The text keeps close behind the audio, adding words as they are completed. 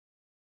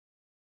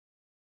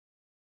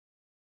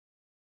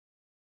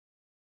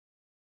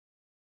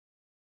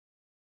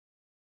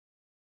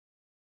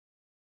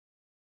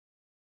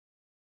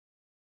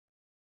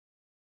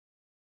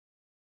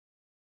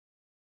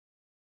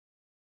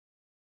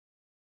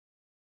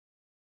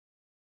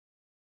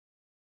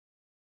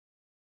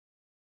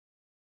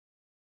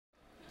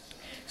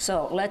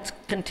So let's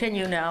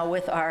continue now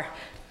with our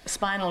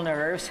spinal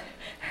nerves.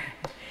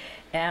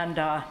 And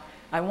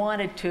I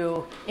wanted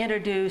to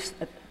introduce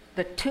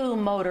the two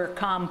motor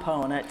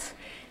components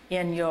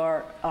in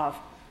your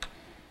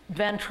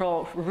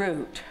ventral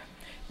root.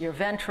 Your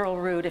ventral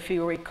root, if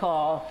you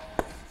recall,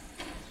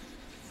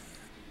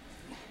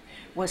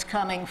 was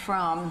coming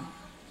from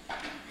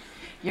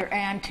your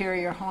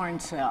anterior horn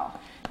cell.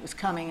 It was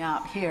coming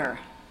out here.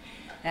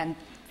 And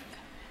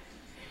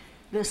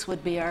this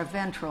would be our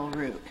ventral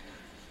root.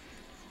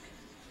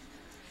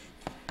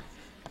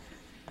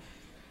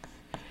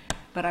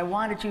 But I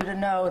wanted you to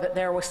know that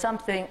there was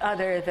something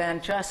other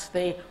than just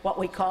what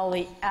we call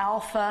the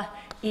alpha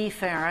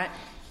efferent,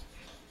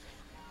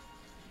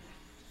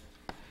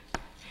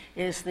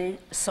 is the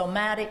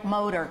somatic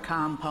motor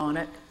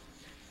component.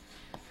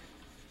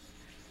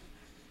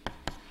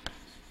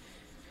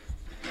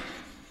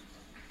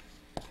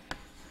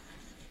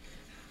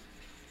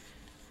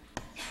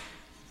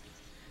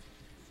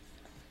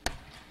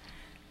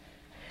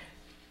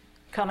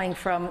 Coming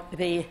from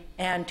the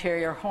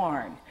anterior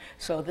horn.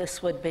 So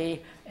this would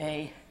be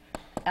a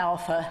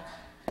alpha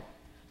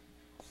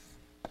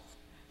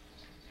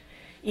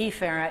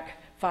efferent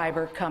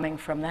fiber coming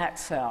from that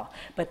cell.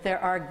 But there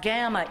are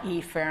gamma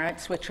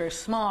efferents, which are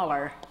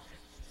smaller,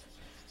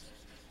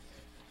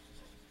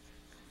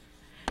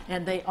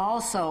 and they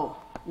also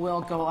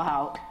will go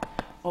out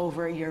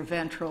over your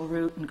ventral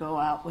root and go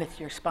out with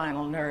your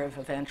spinal nerve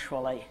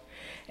eventually.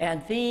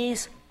 And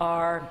these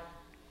are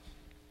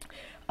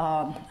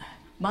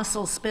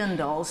muscle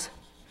spindles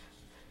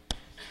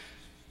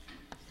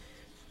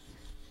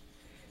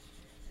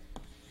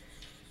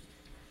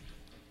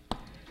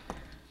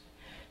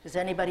Has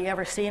anybody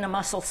ever seen a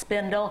muscle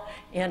spindle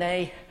in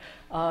a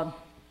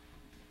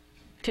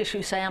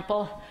tissue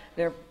sample?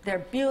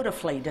 They're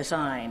beautifully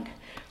designed.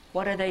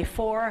 What are they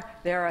for?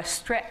 They're a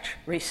stretch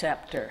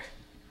receptor.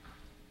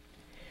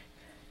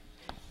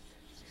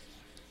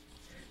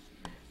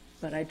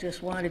 But I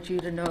just wanted you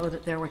to know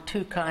that there were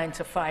two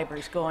kinds of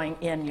fibers going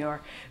in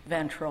your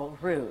ventral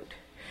root.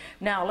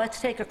 Now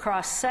let's take a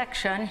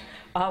cross-section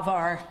of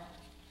our,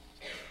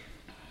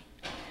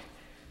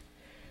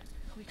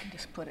 we can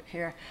just put it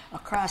here, a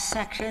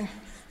cross-section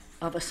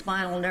of a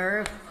spinal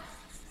nerve.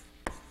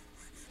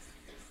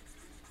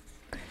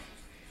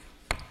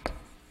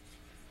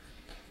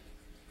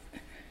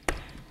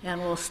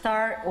 And we'll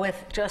start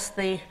with just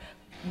the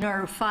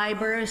nerve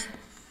fibers.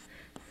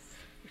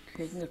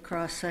 Taking a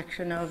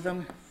cross-section of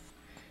them.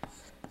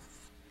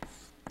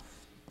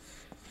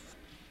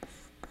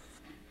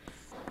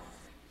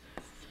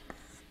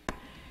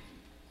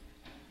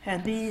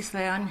 And these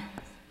then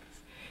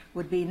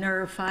would be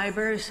nerve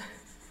fibers.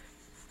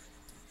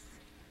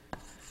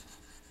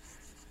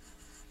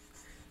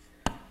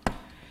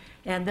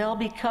 And they'll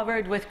be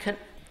covered with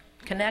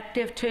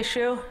connective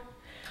tissue.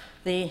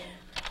 The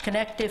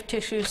connective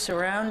tissue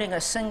surrounding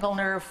a single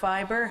nerve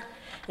fiber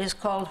is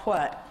called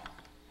what?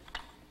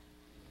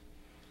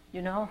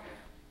 You know?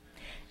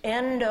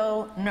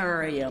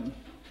 Endoneurium.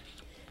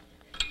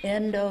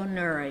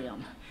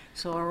 Endoneurium.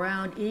 So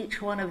around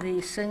each one of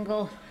these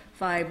single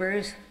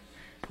fibers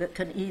that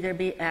can either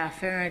be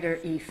afferent or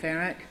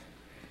efferent,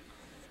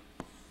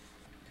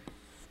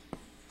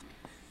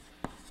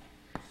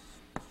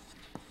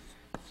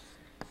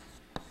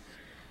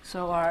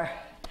 so our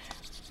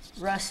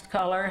rust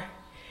color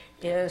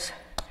is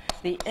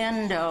the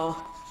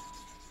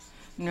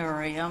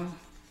endoneurium.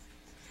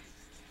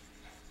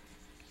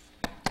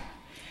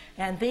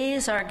 And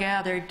these are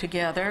gathered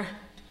together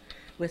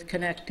with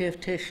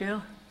connective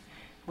tissue,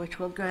 which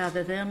will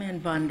gather them in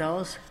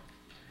bundles.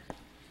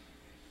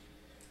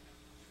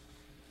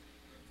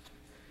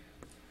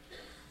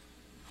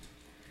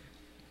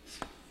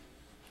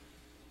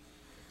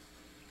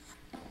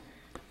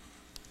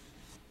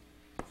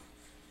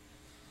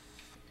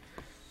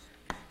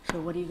 So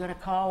what are you going to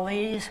call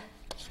these?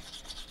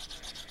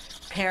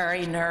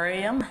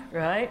 Perineurium,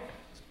 right?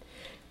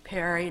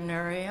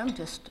 Perineurium,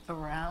 just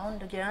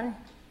around again.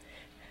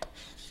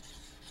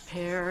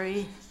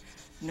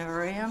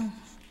 Perineurium.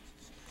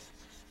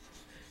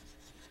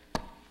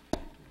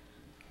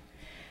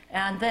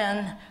 And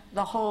then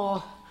the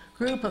whole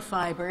group of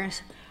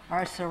fibers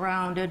are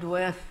surrounded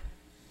with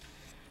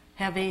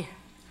heavy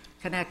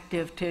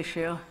connective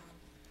tissue.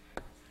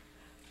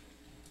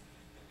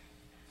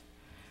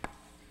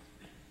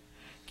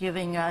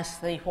 Giving us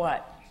the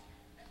what?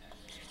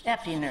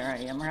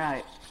 Epineurium,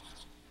 right.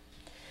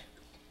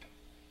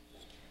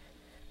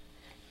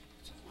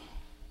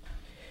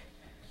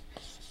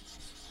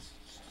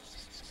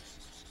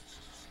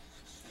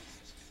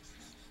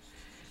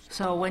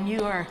 So when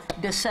you are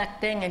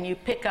dissecting and you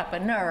pick up a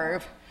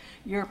nerve,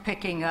 you're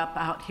picking up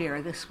out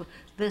here.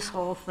 This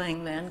whole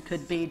thing then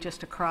could be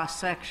just a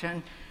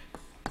cross-section.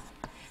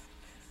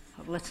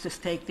 Let's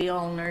just take the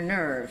ulnar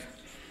nerve.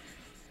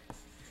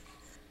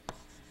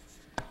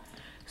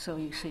 So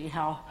you see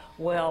how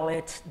well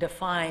it's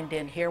defined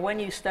in here. When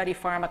you study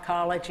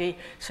pharmacology,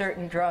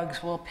 certain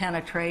drugs will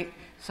penetrate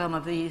some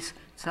of these,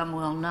 some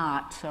will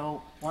not.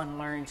 So one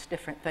learns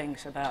different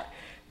things about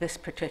this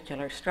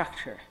particular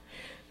structure.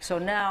 So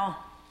now,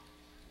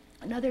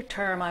 another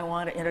term I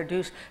want to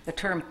introduce, the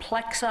term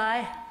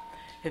plexi.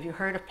 Have you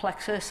heard of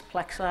plexus,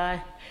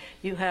 plexi?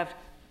 You have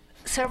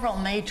several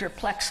major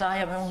plexi.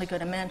 I'm only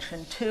going to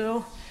mention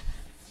two.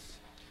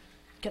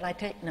 Can I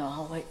take? No,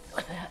 I'll wait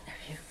for that.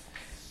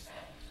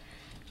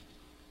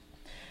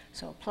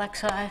 So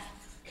plexi,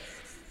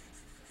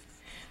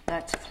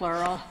 that's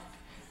plural.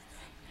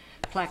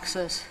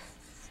 Plexus,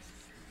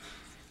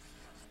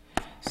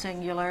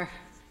 singular.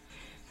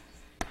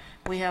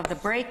 We have the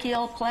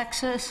brachial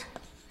plexus.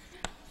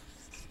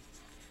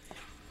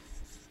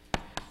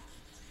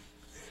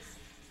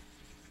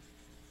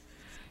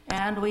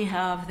 And we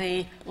have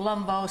the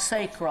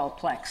lumbosacral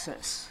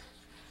plexus.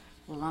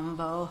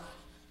 Lumbosacral.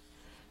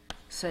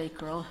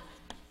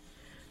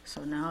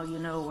 So now you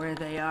know where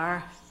they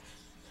are.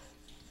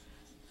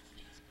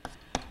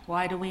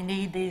 Why do we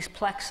need these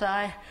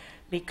plexi?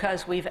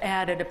 Because we've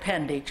added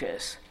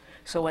appendages.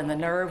 So when the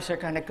nerves are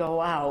going to go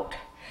out,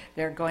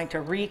 they're going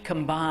to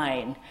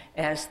recombine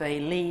as they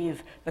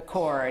leave the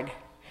cord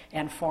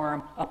and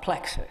form a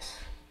plexus.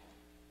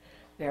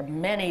 There are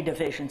many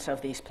divisions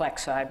of these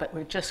plexi, but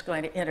we're just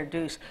going to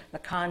introduce the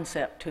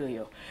concept to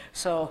you.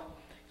 So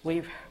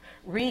we've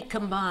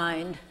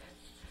recombined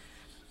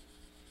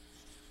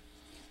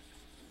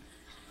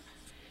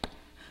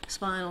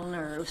spinal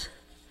nerves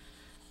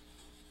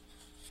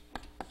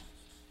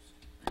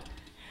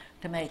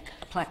to make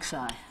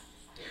plexi.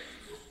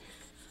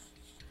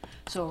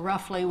 So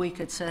roughly we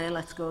could say,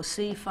 let's go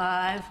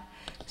C5,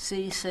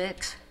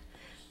 C6,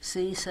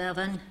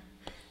 C7,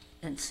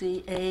 and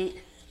C8,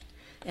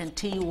 and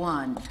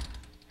T1.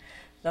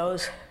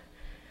 Those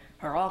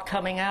are all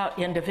coming out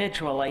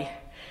individually,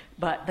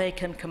 but they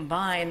can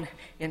combine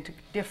into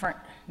different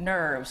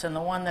nerves, and the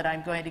one that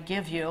I'm going to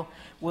give you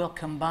will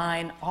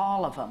combine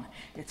all of them.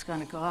 It's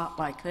going to go out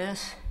like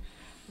this,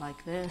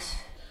 like this,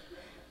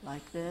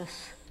 like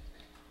this,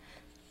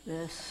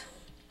 this,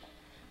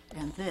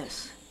 and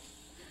this,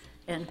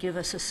 and give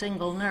us a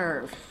single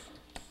nerve.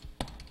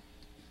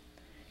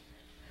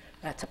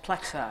 That's a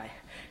plexi.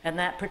 And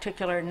that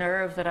particular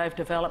nerve that I've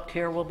developed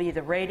here will be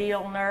the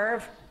radial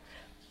nerve.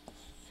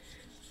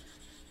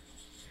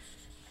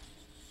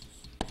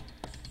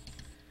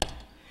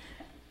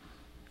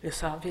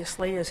 This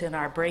obviously is in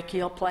our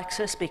brachial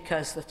plexus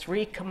because the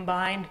three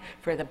combined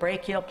for the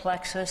brachial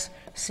plexus,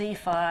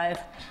 C5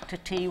 to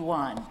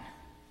T1.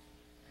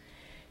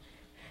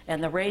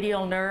 And the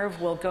radial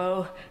nerve will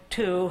go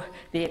to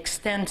the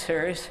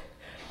extensors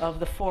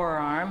of the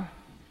forearm.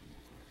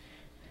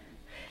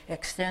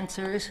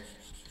 Extensors,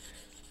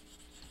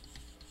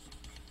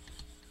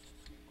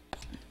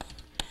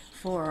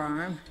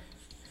 forearm.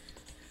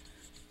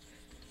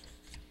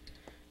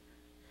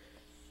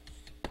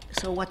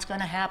 So what's going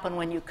to happen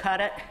when you cut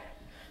it?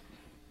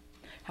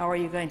 How are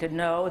you going to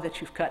know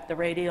that you've cut the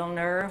radial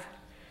nerve?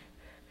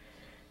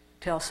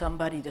 Tell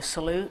somebody to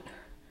salute.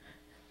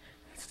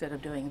 Instead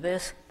of doing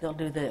this, they'll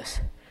do this,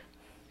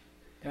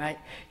 right?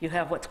 You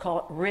have what's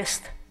called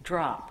wrist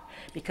drop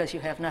because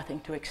you have nothing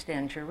to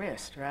extend your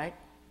wrist, right?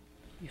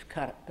 You've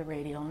cut the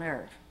radial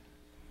nerve.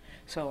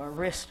 So a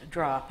wrist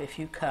drop if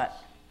you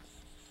cut.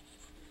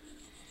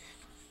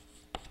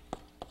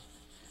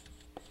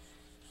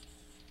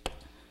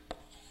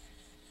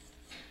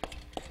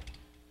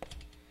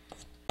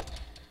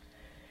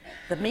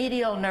 The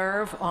medial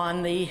nerve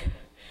on the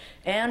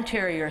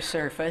anterior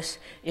surface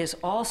is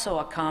also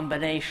a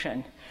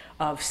combination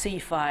of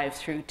C5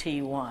 through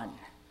T1.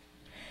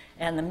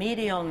 And the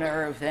medial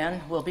nerve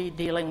then will be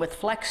dealing with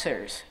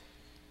flexors.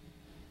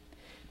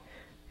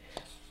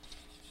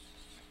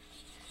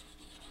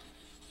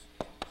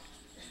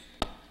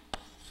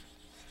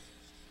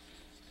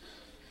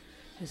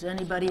 Has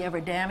anybody ever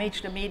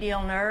damaged a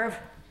medial nerve?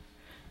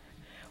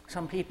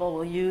 Some people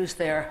will use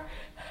their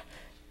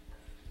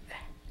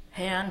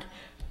hand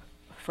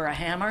for a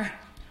hammer.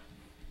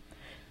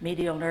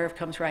 Medial nerve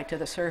comes right to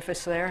the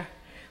surface there,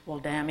 will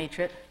damage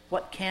it.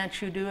 What can't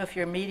you do if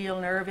your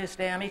medial nerve is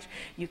damaged?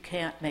 You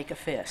can't make a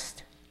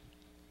fist,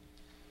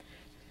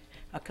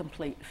 a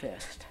complete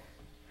fist.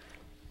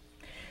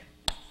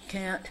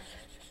 Can't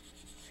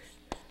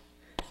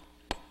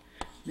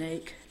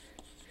make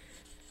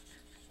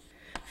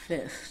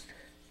fist.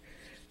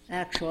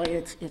 Actually,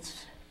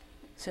 it's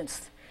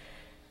since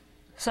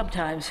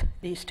sometimes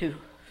these two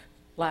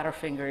latter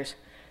fingers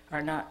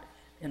are not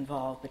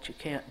involved, but you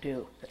can't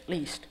do, at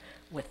least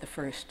with the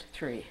first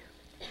three.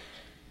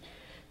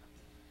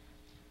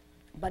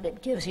 But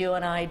it gives you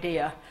an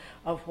idea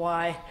of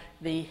why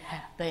they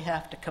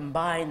have to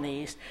combine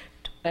these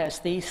as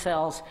these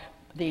cells,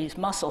 these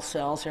muscle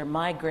cells are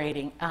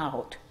migrating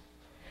out.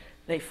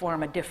 They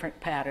form a different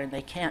pattern.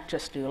 They can't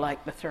just do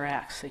like the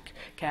thoracic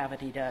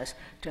cavity does,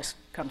 just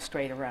come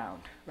straight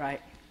around, right?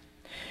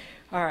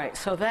 All right,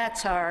 so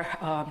that's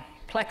our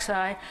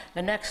plexi.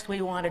 The next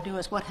we want to do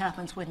is what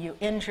happens when you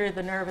injure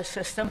the nervous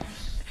system.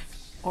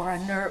 or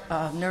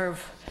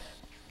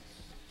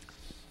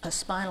a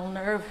spinal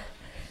nerve.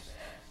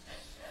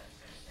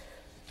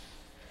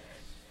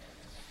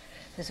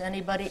 Has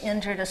anybody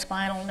injured a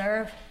spinal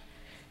nerve?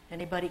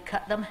 Anybody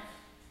cut them?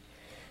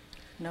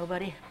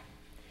 Nobody?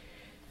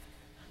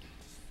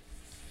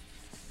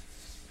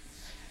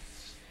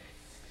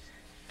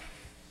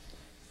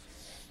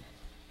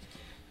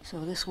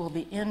 So this will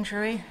be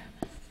injury.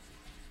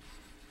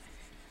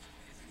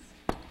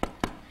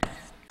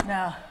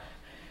 Now,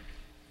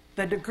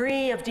 the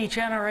degree of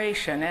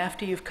degeneration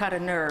after you've cut a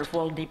nerve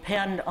will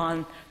depend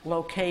on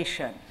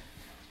location.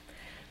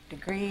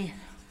 Degree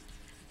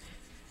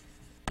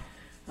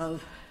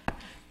of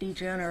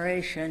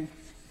degeneration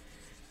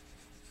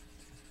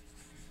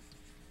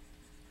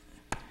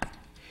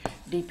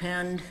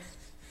depend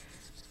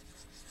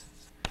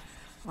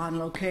on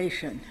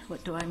location.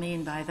 What do I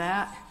mean by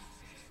that?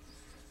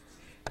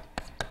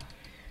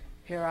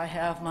 Here I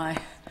have my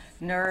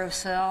nerve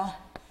cell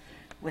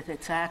with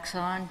its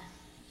axon,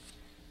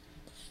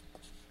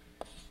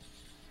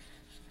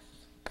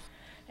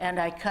 and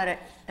I cut it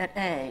at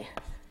A.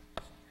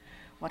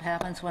 What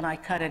happens when I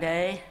cut at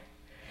A?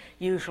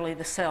 Usually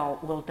the cell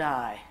will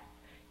die.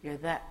 You're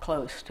that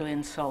close to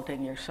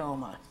insulting your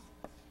soma.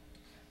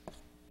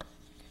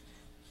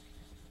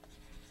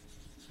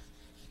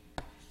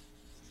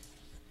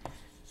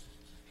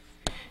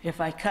 If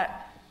I cut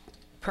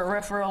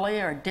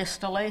peripherally or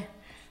distally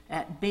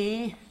at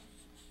B,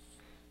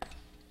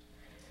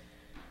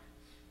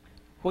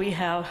 we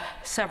have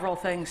several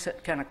things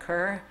that can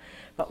occur,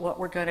 but what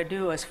we're going to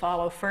do is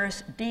follow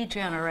first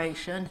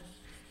degeneration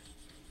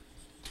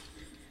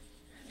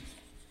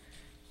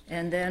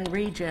and then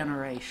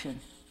regeneration.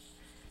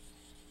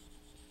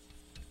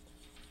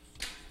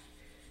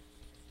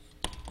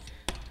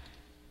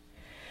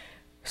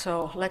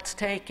 So let's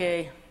take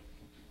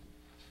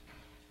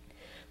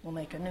we'll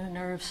make a new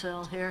nerve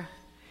cell here.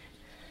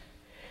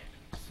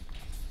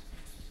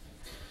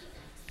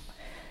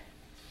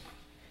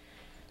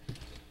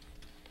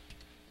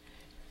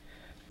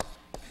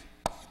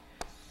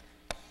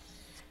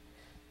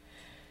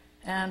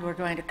 And we're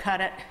going to cut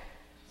it.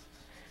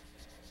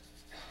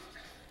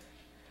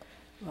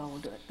 Well, we'll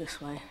do it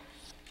this way.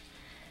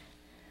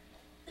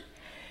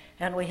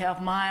 And we have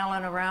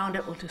myelin around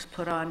it. We'll just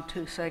put on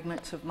 2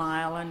 segments of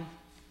myelin.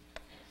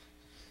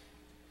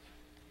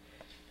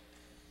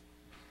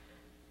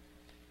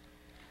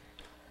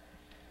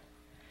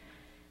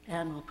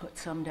 And we'll put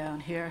some down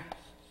here.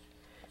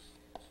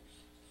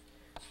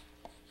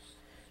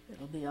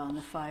 It'll be on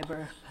the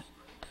fiber.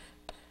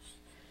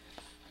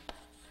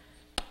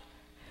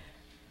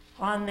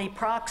 On the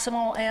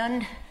proximal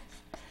end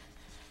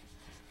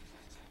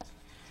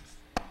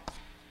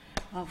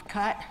of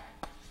cut,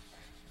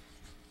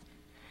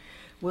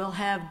 we'll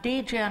have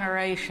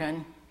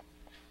degeneration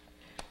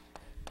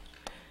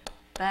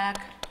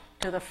back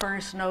to the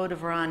first node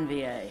of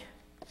Ranvier.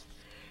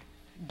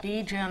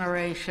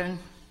 Degeneration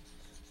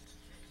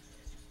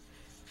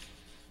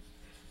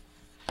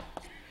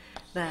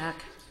back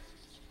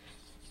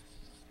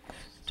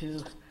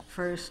to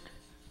first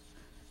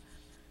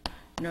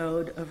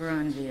node of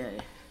Ranvier.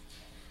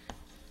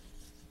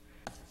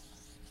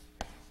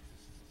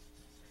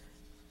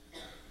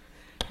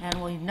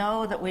 And we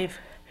know that we've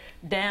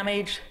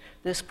damaged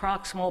this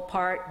proximal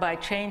part by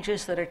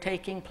changes that are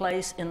taking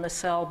place in the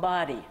cell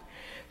body.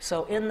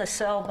 So in the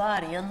cell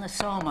body, in the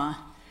soma,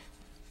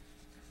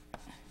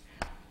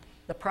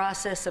 the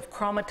process of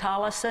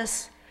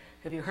chromatolysis,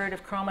 have you heard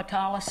of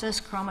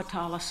chromatolysis?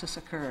 Chromatolysis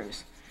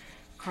occurs.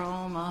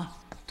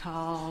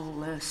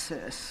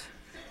 Chromatolysis.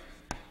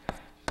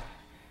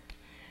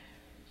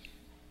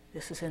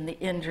 This is in the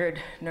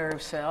injured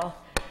nerve cell.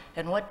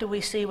 And what do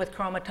we see with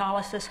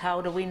chromatolysis? How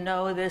do we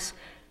know this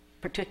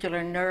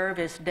particular nerve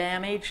is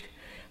damaged?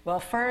 Well,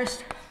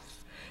 first,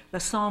 the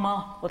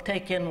soma will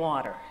take in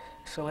water,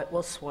 so it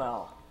will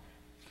swell.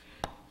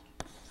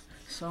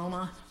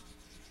 Soma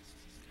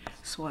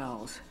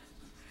swells.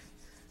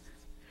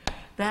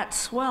 That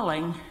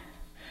swelling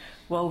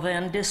will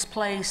then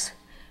displace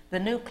the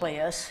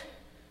nucleus,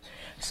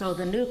 so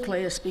the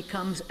nucleus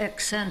becomes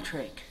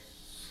eccentric.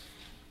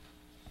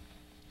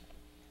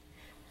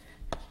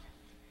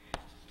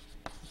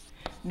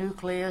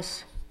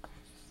 Nucleus,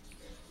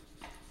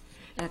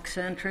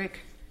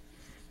 eccentric,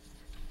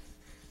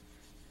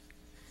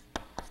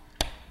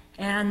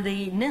 and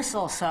the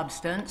Nissl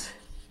substance,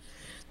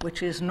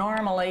 which is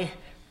normally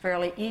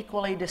fairly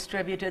equally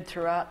distributed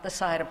throughout the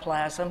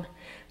cytoplasm,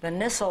 the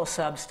Nissl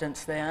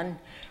substance then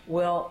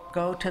will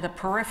go to the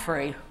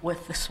periphery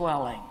with the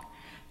swelling.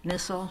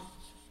 Nissl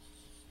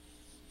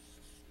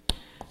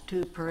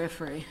to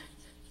periphery.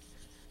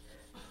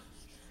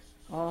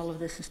 All of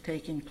this is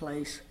taking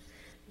place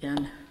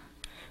in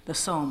the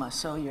soma.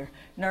 So your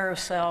nerve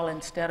cell,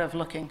 instead of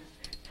looking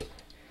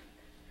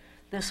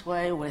this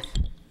way with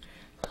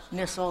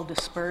Nissl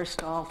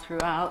dispersed all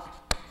throughout,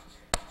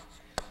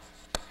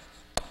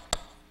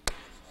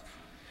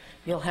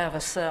 you'll have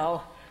a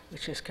cell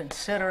which is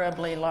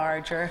considerably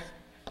larger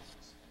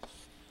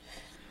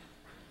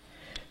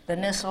The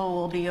nissl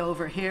will be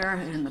over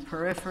here in the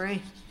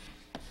periphery,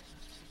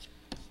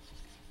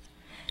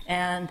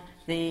 and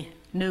the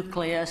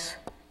nucleus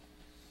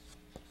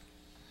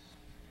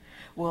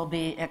will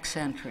be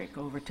eccentric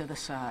over to the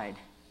side.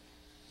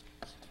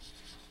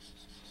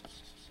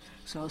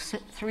 So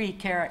 3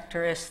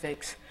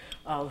 characteristics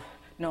of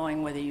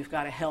knowing whether you've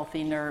got a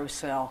healthy nerve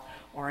cell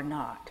or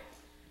not.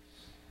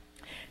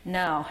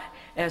 Now,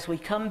 as we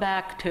come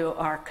back to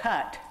our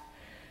cut,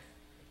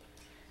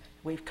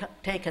 we've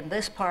taken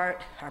this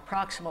part, our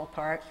proximal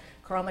part,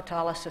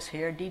 chromatolysis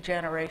here,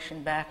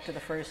 degeneration back to the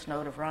first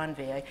node of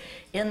Ranvier.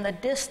 In the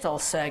distal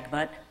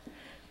segment,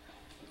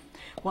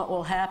 what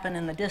will happen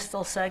in the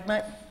distal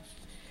segment?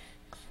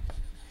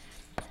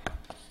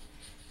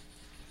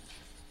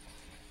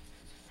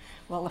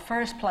 Well, in the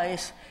first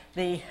place,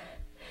 the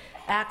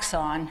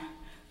axon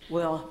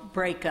will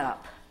break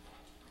up.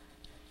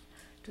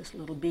 Just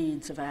little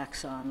beads of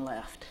axon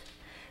left.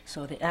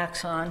 So the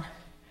axon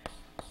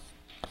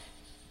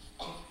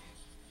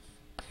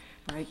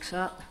breaks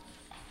up.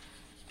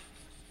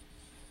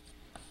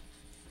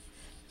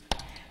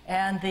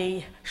 And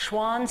the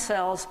Schwann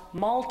cells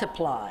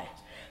multiply.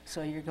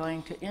 So you're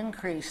going to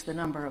increase the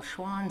number of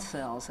Schwann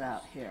cells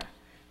out here,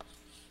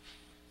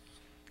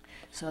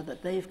 so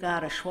that they've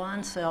got a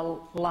Schwann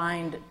cell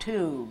lined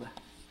tube.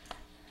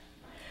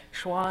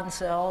 Schwann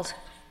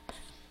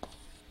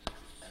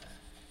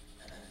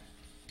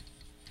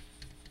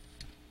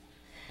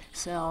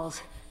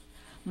cells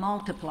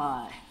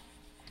multiply.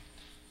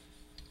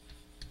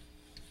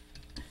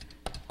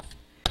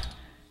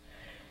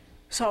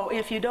 So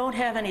if you don't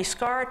have any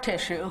scar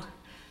tissue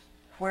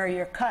where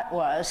your cut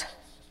was,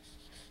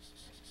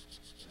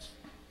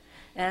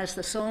 as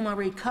the soma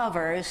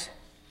recovers,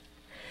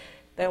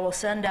 they will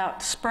send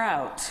out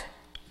sprouts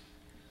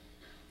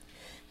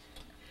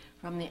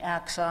from the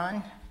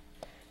axon,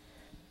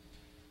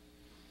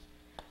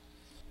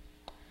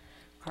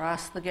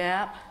 across the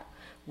gap.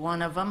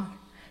 One of them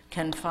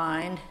can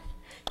find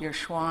your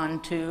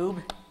Schwann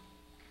tube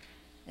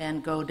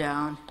and go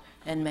down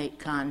and make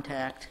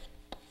contact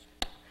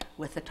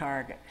with the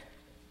target.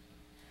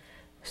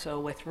 So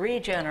with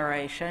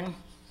regeneration,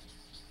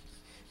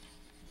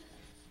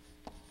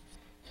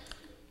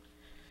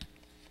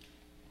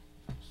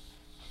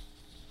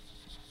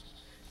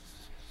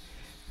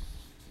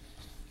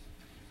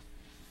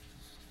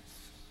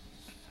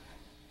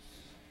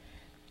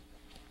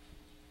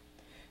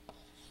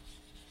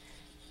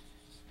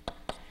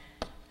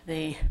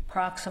 the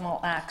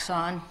proximal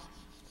axon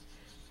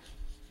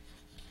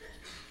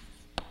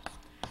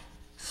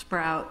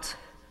sprouts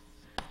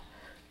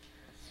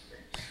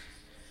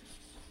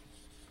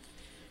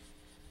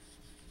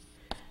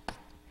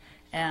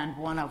and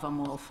one of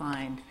them will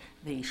find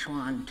the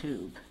Schwann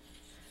tube.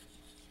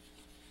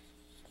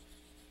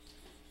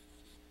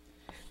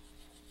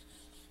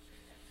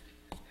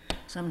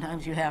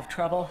 Sometimes you have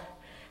trouble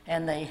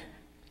and they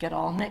get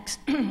all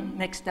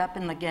mixed up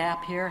in the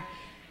gap here,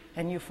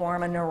 and you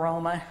form a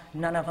neuroma.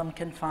 None of them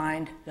can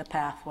find the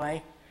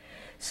pathway.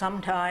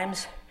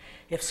 Sometimes,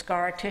 if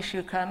scar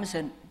tissue comes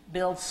and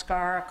builds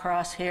scar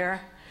across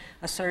here,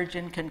 a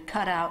surgeon can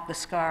cut out the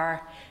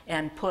scar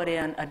and put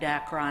in a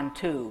Dacron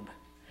tube.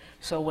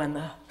 So when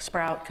the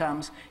sprout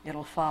comes,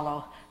 it'll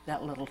follow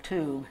that little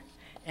tube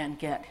and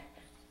get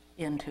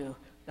into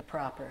the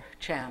proper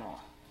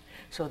channel.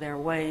 So there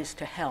are ways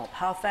to help.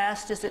 How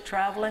fast is it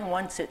traveling?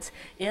 Once it's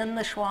in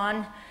the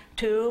Schwann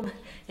tube,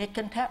 it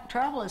can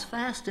travel as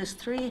fast as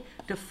 3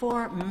 to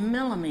 4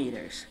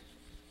 millimeters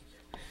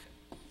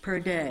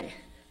per day.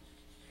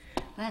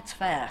 That's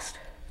fast.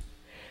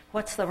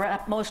 What's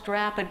the most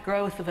rapid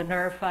growth of a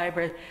nerve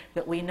fiber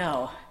that we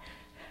know,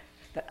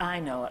 that I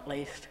know at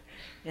least,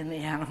 in the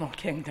animal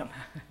kingdom?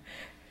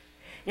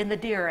 In the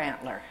deer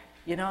antler.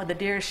 You know, the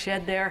deer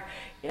shed their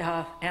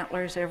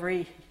antlers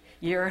every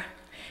year,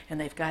 and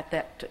they've got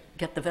that,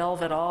 get the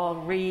velvet all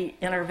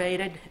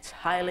re-innervated. It's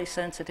highly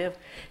sensitive.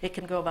 It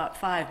can go about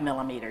 5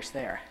 millimeters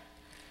there.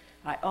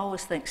 I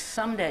always think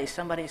someday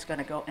somebody's going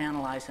to go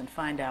analyze and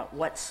find out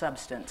what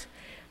substance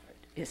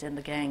is in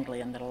the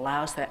ganglion that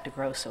allows that to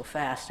grow so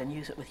fast, and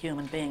use it with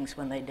human beings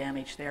when they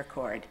damage their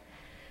cord,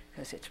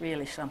 because it's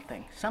really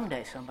something.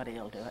 Someday somebody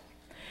will do it.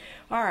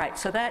 All right,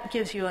 so that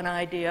gives you an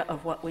idea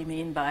of what we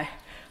mean by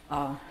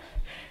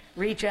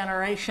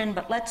regeneration.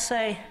 But let's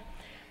say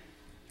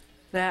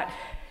that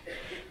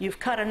you've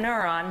cut a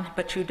neuron,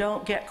 but you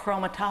don't get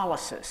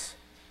chromatolysis.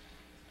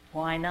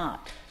 Why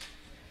not?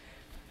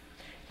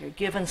 You're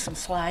given some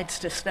slides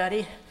to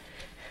study,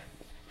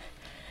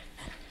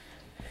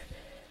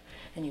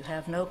 and you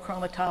have no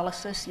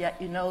chromatolysis,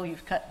 yet you know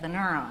you've cut the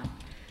neuron.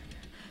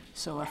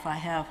 So if I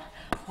have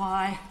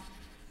why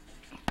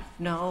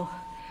no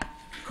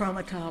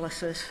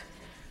chromatolysis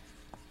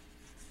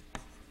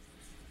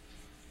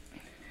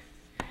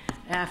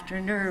after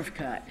nerve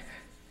cut,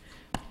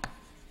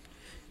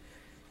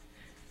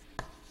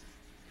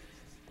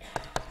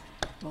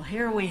 well,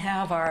 here we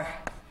have our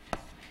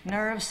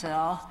nerve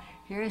cell.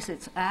 Here's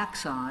its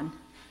axon.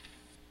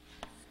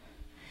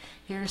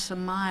 Here's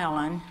some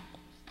myelin.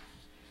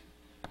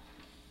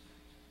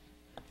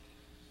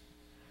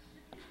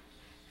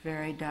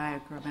 very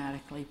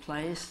diagrammatically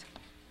placed.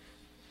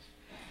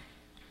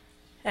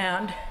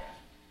 And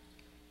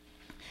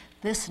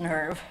this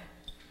nerve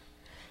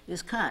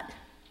is cut.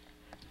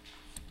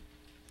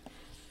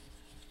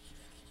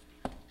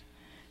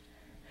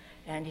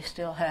 And you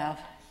still have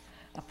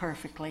a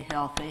perfectly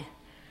healthy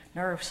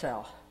nerve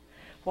cell.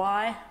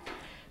 Why?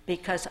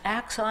 Because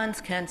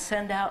axons can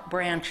send out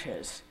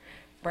branches.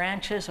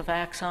 Branches of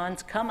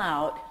axons come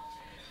out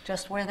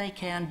just where they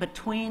can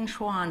between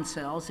Schwann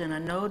cells in a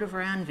node of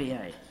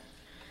Ranvier.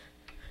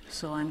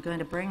 So I'm going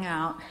to bring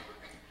out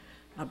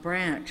a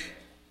branch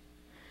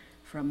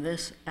from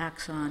this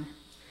axon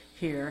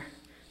here,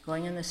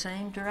 going in the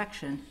same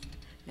direction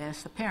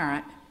as the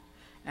parent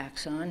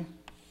axon.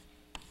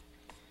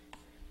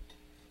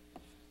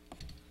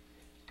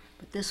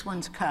 But this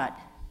one's cut.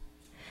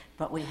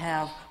 But we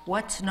have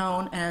what's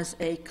known as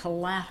a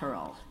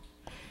collateral.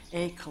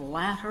 A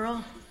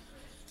collateral,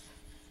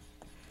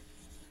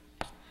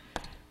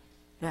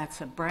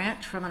 that's a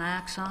branch from an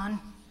axon.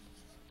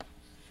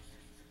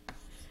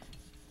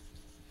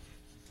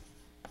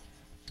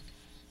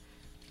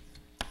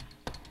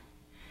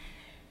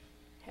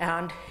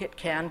 And it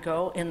can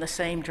go in the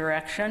same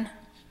direction,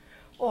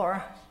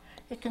 or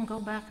it can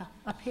go back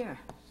up here.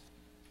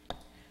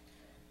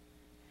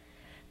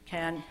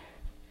 Can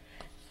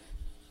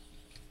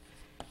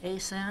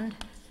ascend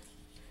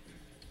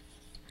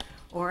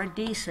or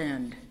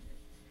descend.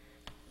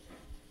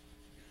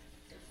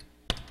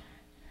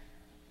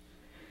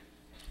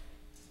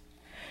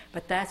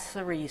 But that's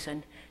the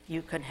reason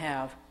you can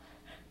have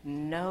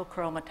no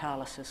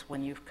chromatolysis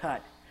when you've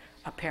cut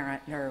a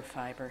parent nerve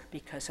fiber,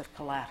 because of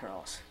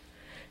collaterals.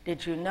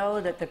 Did you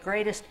know that the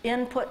greatest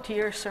input to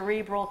your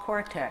cerebral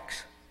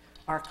cortex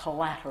are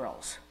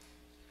collaterals?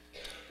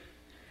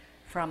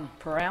 From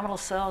pyramidal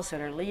cells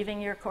that are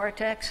leaving your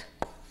cortex.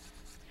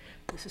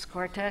 This is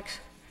cortex.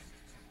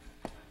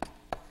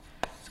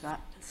 It's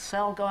got a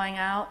cell going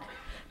out,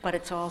 but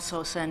it's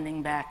also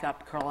sending back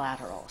up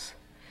collaterals.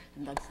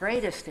 And the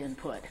greatest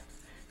input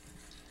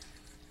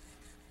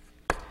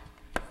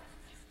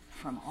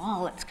from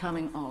all that's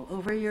coming all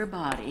over your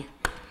body,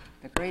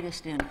 the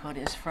greatest input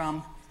is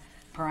from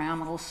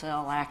pyramidal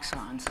cell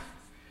axons,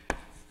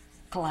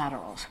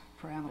 collaterals,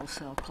 pyramidal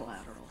cell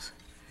collaterals,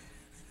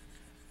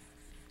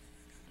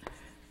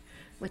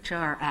 which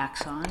are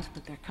axons,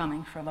 but they're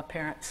coming from a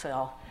parent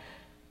cell.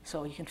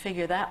 So you can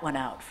figure that one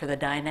out for the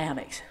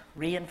dynamics.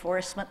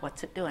 Reinforcement,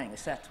 what's it doing?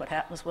 Is that what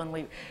happens when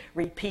we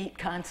repeat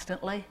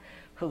constantly?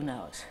 Who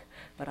knows?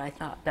 But I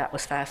thought that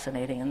was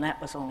fascinating, and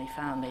that was only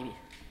found maybe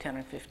 10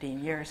 or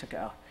 15 years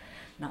ago,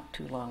 not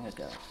too long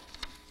ago.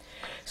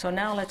 So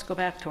now let's go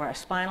back to our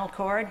spinal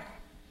cord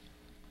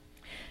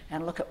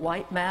and look at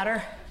white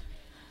matter.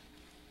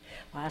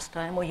 Last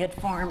time we had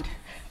formed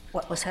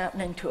what was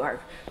happening to our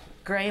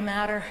gray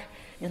matter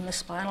in the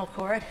spinal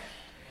cord.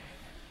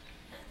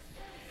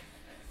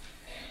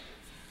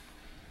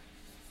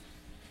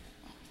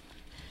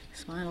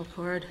 Spinal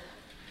cord.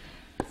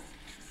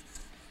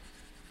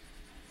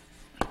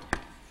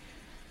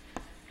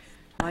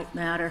 White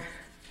matter.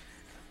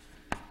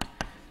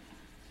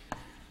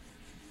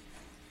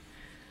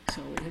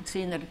 So we had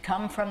seen that it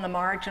come from the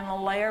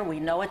marginal layer. We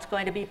know it's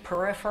going to be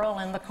peripheral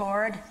in the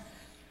cord.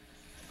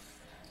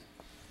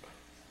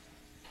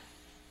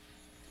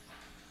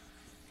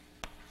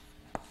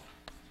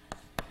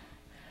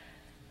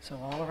 So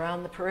all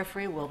around the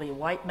periphery will be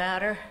white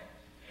matter.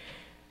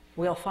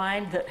 We'll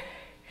find that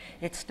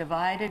it's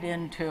divided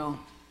into,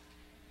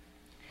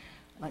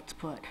 let's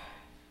put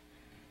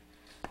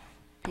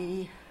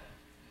P,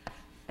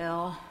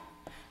 L,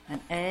 and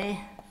A.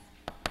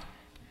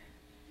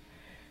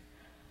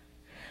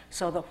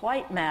 So the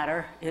white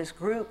matter is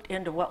grouped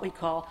into what we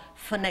call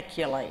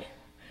funiculi.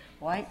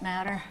 White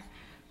matter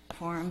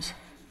forms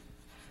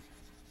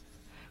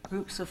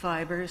groups of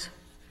fibers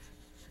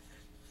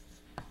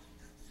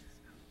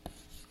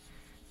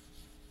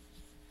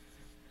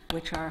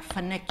which are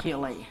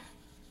funiculi.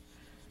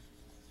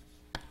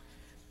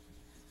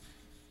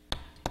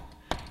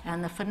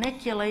 And the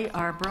funiculi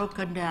are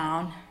broken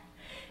down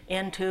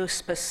into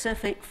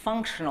specific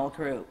functional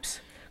groups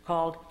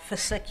called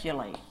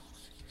fasciculi.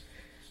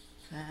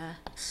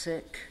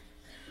 Fasciculi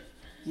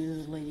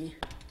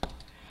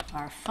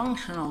are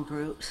functional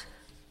groups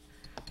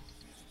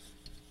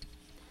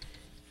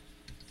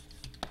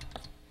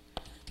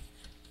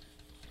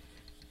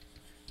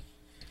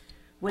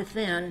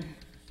within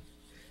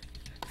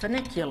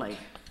funiculi.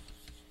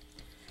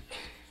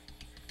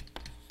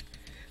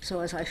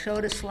 So as I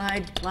showed a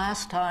slide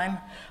last time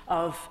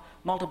of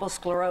multiple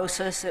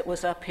sclerosis, it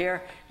was up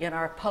here in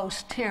our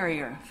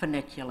posterior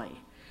funiculi.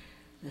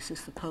 This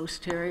is the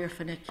posterior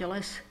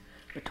funiculus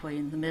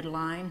between the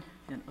midline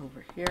and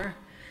over here.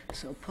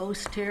 So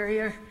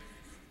posterior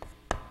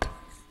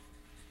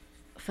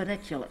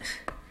funiculus.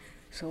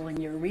 So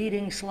when you're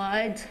reading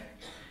slides,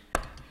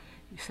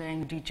 you're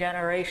saying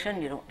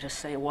degeneration, you don't just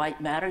say white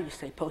matter, you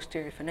say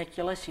posterior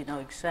funiculus, you know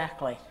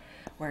exactly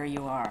where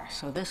you are.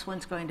 So this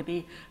one's going to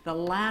be the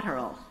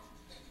lateral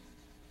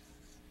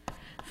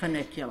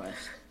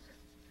funiculus.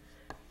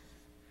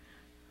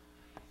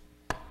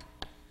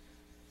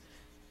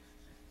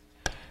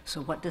 So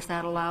what does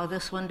that allow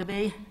this one to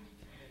be?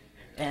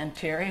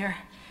 Anterior.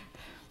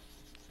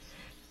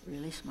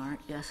 Really smart,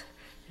 yes.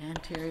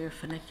 Anterior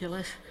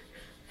funiculus.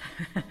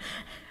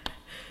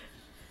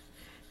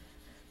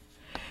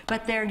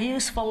 But they're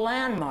useful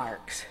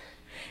landmarks.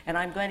 And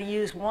I'm going to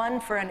use one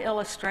for an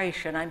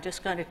illustration. I'm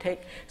just going to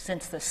take,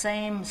 since the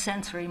same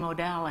sensory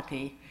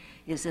modality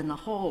is in the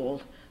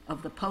whole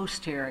of the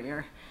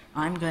posterior,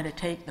 I'm going to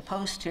take the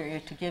posterior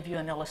to give you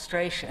an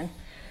illustration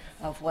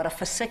of what a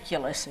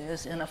fasciculus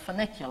is in a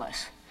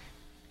funiculus.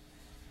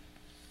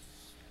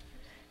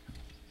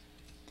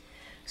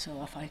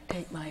 So if I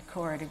take my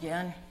cord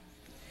again,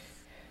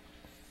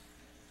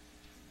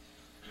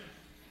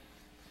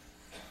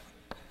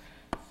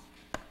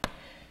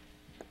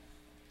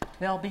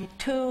 there'll be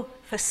two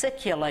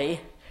fasciculi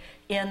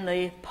in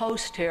the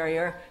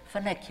posterior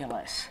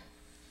funiculus.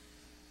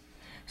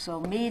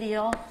 So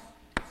medial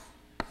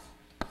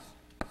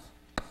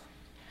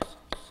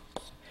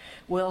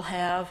will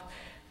have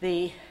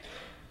the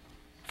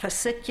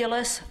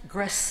fasciculus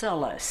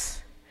gracilis.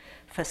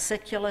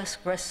 Fasciculus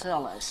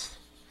gracilis.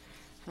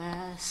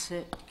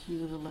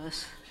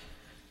 Fasciculus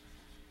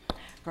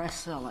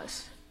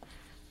gracilis.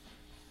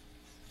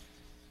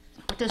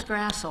 What does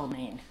gracile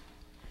mean?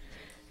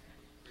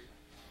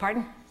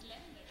 Pardon?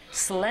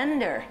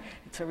 Slender.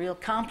 It's a real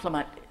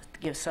compliment to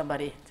give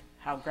somebody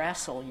how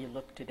gracile you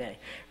look today,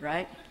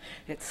 right?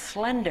 It's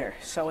slender,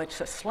 so it's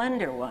a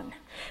slender one.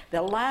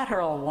 The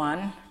lateral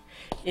one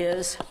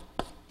is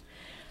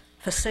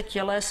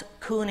fasciculus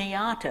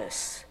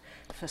cuneatus.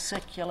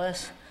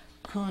 Fasciculus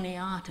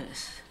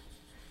cuneatus.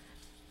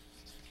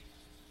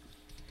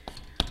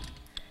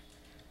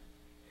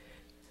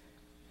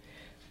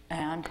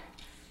 And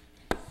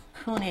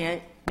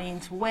cuneate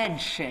means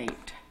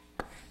wedge-shaped.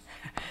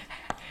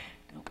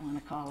 Don't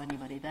want to call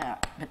anybody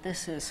that, but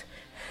this is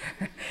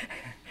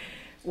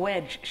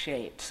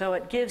wedge-shaped. So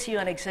it gives you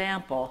an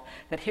example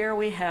that here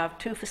we have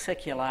two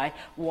fasciculi.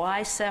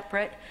 Why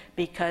separate?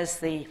 Because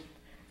the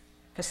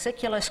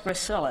fasciculus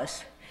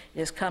gracilis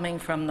is coming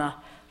from the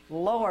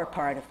lower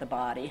part of the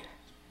body,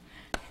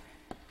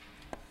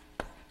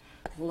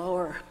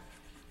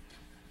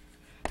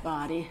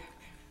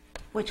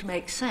 which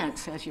makes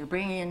sense. As you're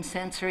bringing in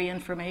sensory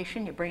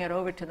information, you bring it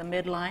over to the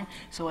midline,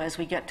 so as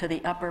we get to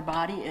the upper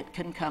body, it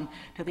can come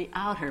to the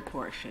outer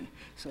portion.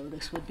 So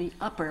this would be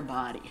upper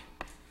body.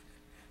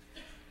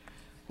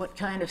 What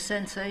kind of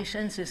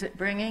sensations is it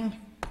bringing?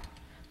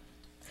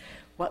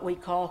 What we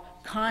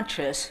call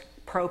conscious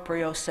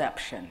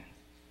proprioception.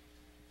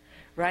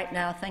 Right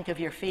now, think of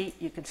your feet.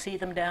 You can see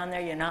them down there.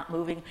 You're not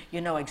moving.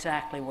 You know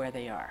exactly where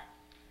they are.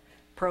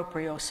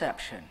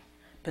 Proprioception,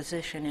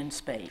 position in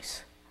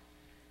space.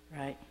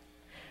 Right?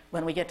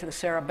 When we get to the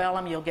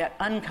cerebellum, you'll get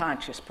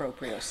unconscious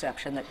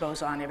proprioception that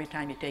goes on every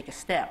time you take a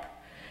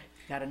step.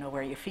 You've got to know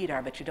where your feet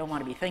are, but you don't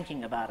want to be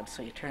thinking about them,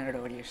 so you turn it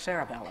over to your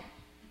cerebellum.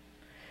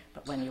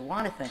 But when you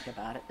want to think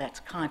about it, that's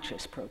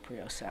conscious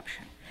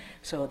proprioception.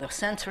 So the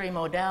sensory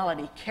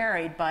modality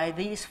carried by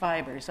these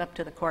fibers up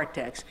to the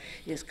cortex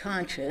is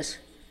conscious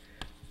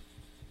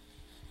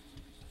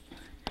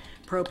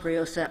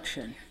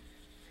proprioception.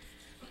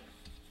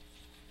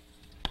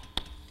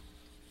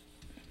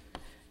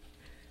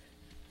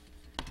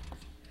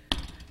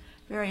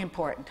 Very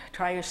important.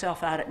 Try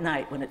yourself out at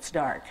night when it's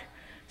dark.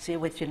 See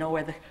if you know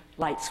where the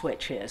light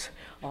switch is.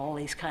 All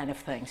these kind of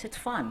things. It's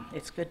fun.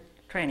 It's good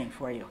training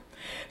for you.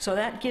 So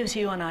that gives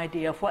you an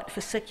idea of what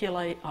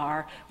fasciculi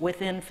are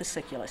within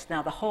fasciculus.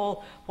 Now the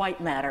whole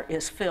white matter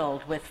is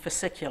filled with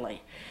fasciculi.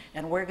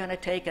 And we're going to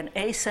take an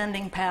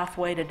ascending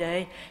pathway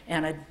today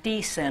and a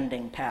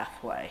descending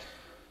pathway,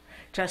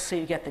 just so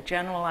you get the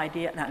general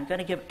idea. Now I'm going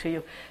to give it to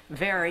you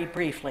very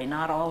briefly,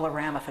 not all the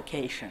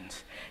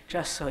ramifications,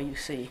 just so you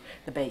see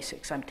the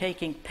basics. I'm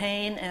taking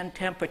pain and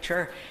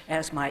temperature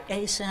as my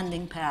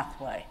ascending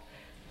pathway.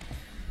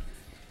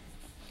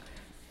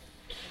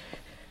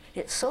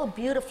 It's so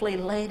beautifully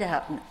laid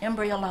out, and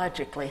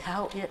embryologically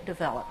how it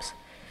develops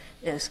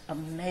is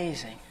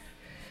amazing.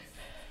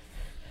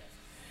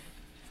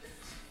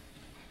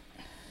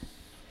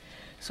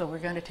 So we're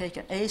going to take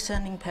an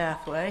ascending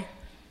pathway.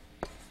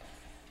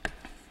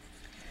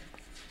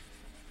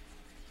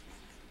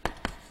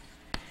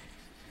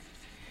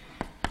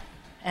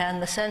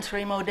 And the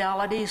sensory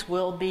modalities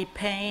will be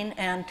pain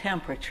and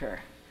temperature.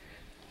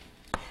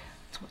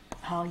 That's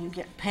how you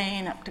get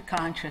pain up to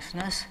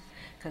consciousness,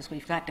 because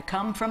we've got to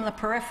come from the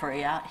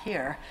periphery out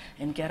here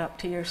and get up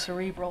to your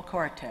cerebral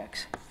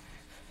cortex.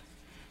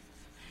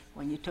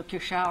 When you took your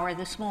shower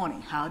this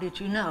morning, how did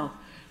you know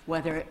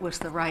whether it was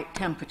the right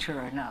temperature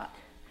or not?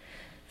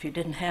 If you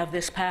didn't have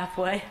this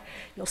pathway,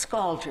 you'll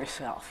scald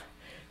yourself,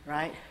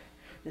 right?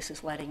 This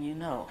is letting you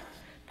know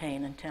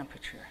pain and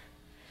temperature.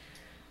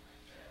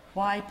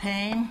 Why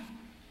pain?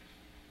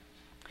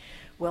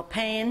 Well,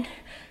 pain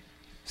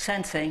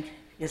sensing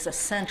is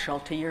essential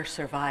to your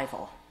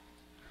survival,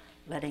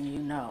 letting you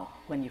know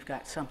when you've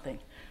got something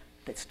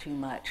that's too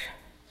much.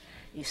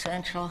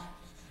 Essential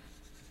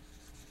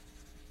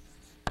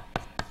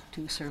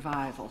to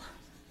survival.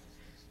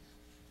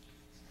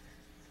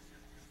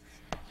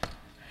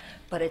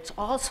 but it's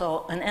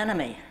also an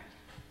enemy.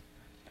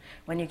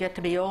 When you get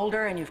to be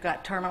older and you've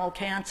got terminal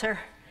cancer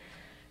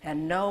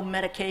and no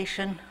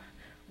medication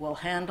will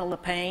handle the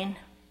pain,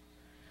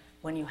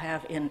 when you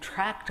have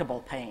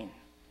intractable pain,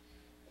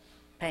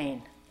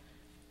 pain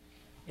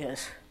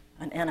is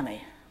an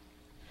enemy.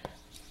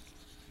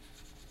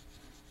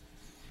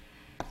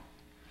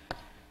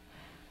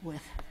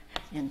 With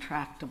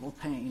intractable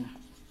pain.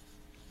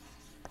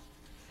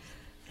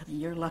 I mean,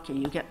 you're lucky.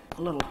 You get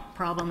a little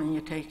problem and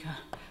you take a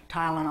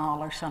Tylenol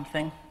or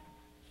something.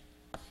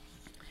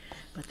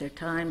 But there are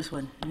times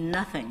when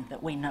nothing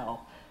that we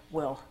know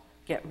will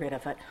get rid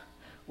of it.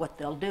 What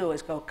they'll do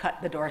is go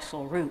cut the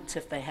dorsal roots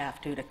if they have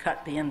to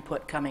cut the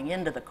input coming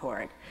into the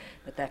cord.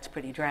 But that's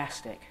pretty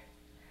drastic.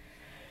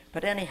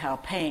 But anyhow,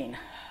 pain,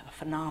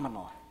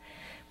 phenomenal.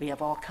 We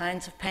have all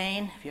kinds of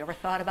pain. Have you ever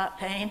thought about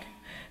pain?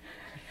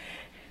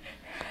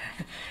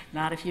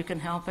 Not if you can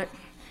help it.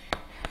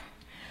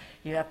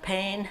 You have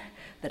pain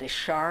that is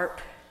sharp,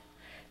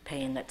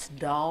 pain that's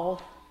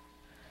dull,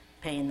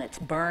 pain that's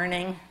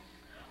burning,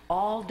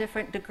 all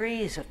different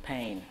degrees of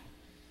pain.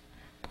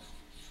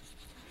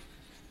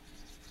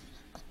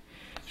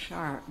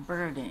 Sharp,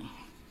 burning,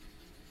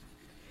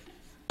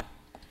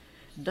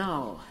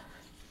 dull.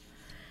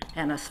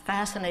 And a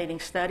fascinating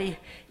study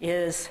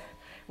is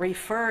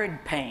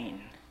referred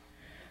pain.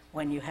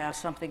 When you have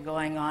something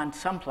going on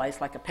someplace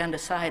like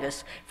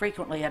appendicitis,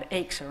 frequently it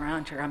aches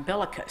around your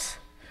umbilicus.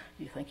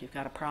 You think you've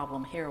got a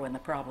problem here when the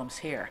problem's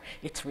here.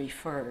 It's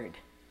referred.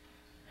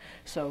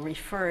 So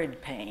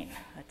referred pain,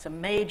 that's a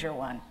major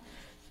one.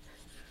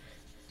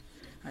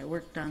 I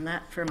worked on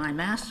that for my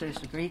master's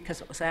degree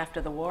because it was after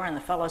the war and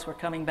the fellows were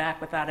coming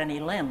back without any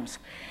limbs.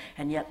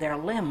 And yet their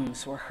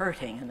limbs were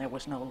hurting and there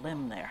was no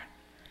limb there.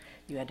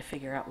 You had to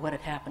figure out what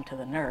had happened to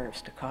the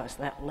nerves to cause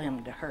that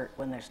limb to hurt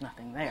when there's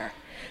nothing there.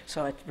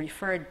 So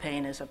referred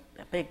pain is a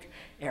big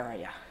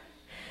area.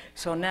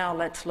 So now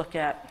let's look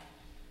at,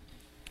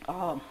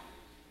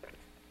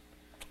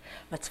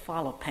 let's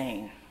follow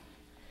pain.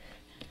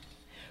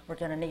 We're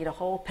going to need a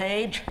whole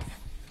page.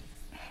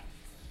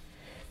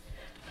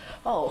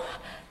 Oh,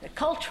 the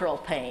cultural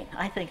pain.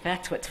 I think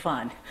that's what's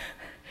fun.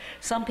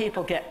 Some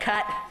people get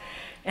cut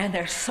and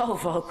they're so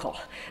vocal,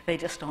 they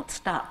just don't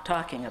stop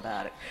talking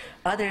about it.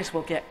 Others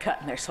will get cut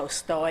and they're so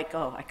stoic,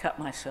 oh, I cut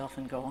myself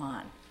and go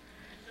on.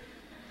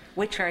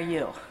 Which are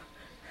you?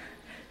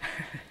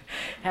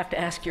 Have to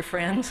ask your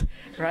friends,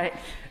 right?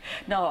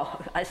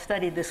 No, I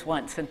studied this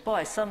once, and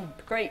boy, some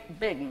great,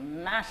 big,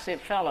 massive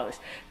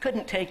fellows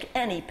couldn't take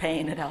any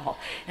pain at all.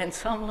 And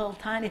some little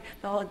tiny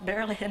fellow,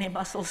 barely any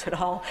muscles at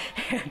all,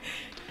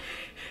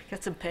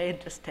 get some pain,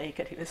 just take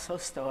it. He was so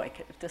stoic.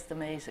 It was just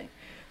amazing,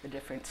 the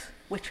difference.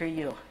 Which are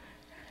you?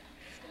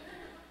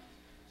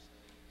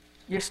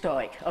 You're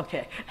stoic,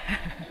 okay.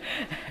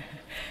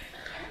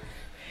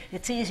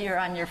 It's easier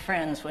on your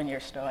friends when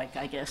you're stoic,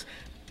 I guess.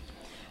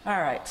 All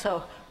right,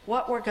 so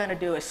what we're going to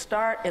do is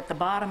start at the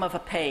bottom of a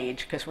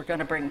page, because we're going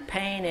to bring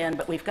pain in,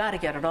 but we've got to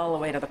get it all the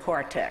way to the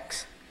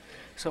cortex.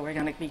 So we're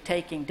going to be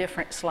taking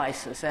different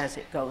slices as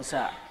it goes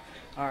up,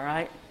 all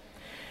right?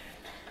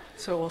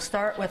 So we'll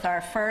start with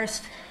our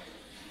first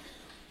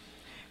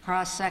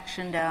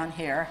cross-section down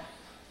here,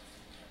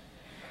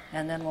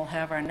 and then we'll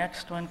have our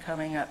next one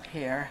coming up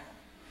here,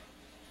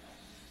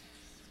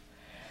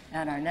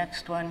 and our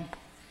next one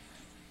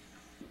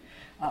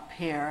up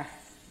here.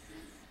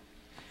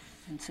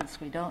 And since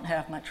we don't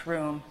have much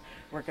room,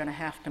 we're going to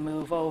have to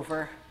move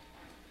over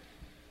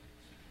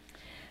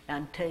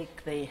and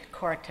take the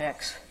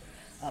cortex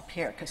up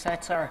here, because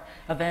that's our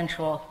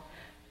eventual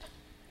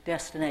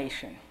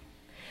destination.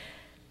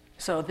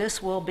 So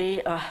this will be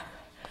a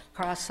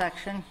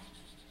cross-section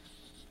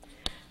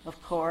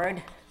of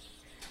cord.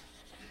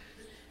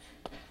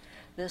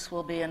 This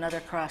will be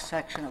another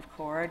cross-section of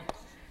cord.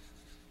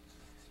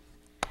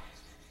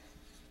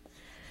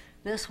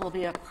 This will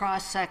be a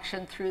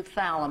cross-section through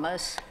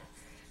thalamus.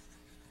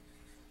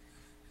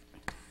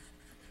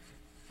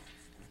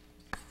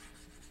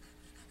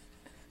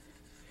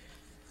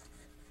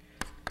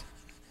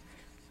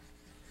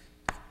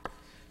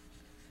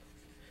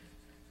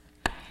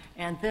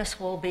 And this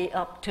will be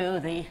up to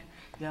the,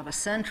 you have a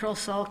central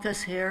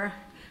sulcus here,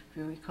 if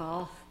you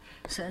recall,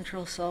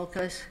 central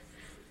sulcus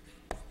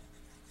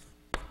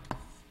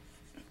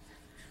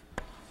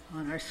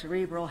on our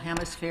cerebral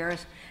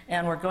hemispheres,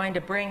 and we're going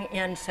to bring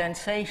in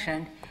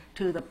sensation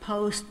to the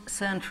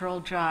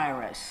post-central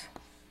gyrus.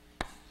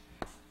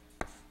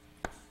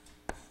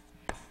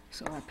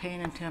 So our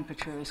pain and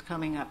temperature is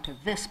coming up to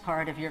this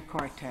part of your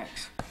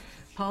cortex,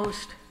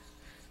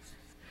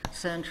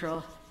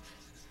 post-central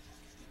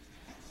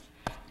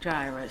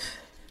gyrus.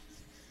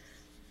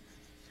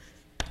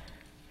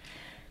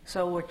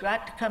 So we've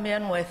got to come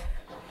in with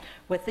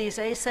these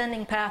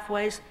ascending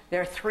pathways. There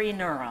are 3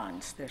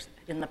 neurons there's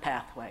in the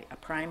pathway: a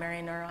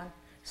primary neuron,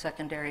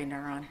 secondary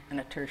neuron, and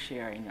a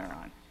tertiary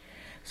neuron.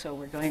 So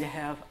we're going to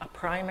have a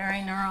primary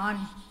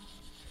neuron,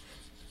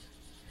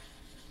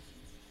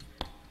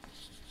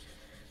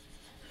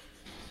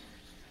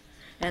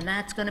 and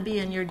that's going to be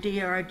in your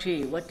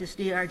DRG. What does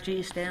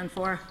DRG stand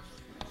for?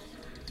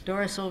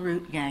 dorsal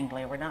root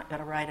ganglia. We're not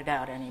going to write it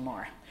out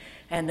anymore.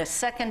 And the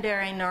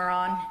secondary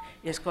neuron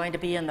is going to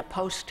be in the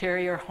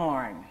posterior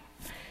horn.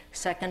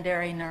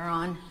 Secondary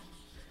neuron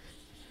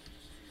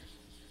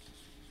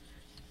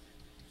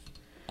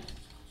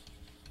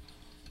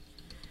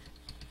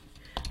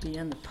be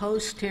in the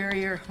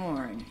posterior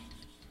horn.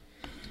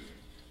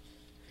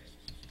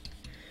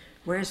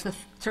 Where's the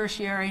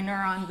tertiary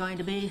neuron going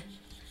to be?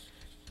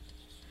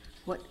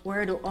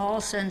 Where do all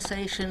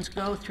sensations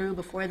go through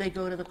before they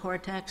go to the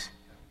cortex?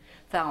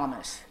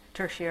 Thalamus.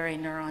 Tertiary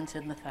neurons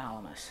in the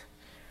thalamus.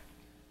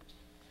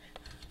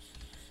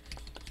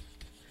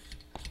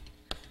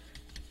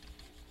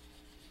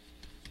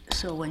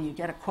 So when you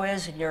get a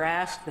quiz and you're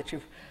asked that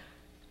you've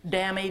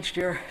damaged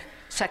your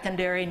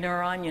secondary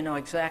neuron, you know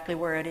exactly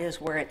where it is,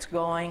 where it's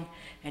going,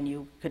 and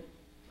you could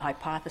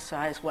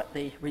hypothesize what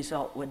the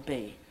result would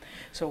be.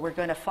 So we're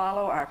going to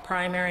follow our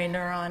primary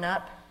neuron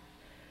up.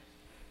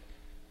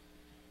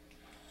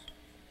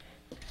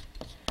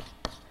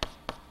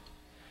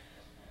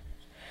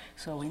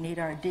 So we need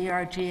our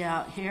DRG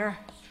out here.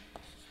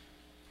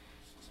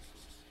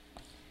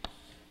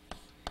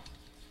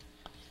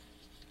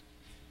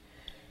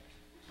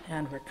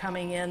 And we're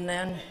coming in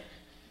then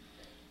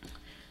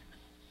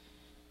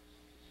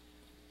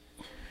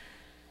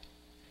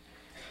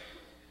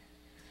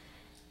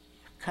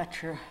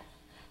cut your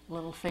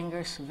little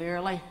finger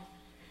severely.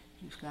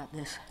 You've got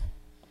this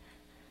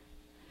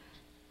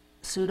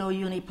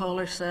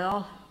pseudo-unipolar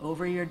cell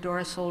over your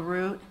dorsal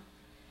root,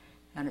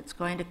 and it's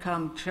going to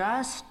come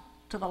just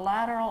to the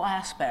lateral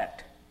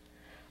aspect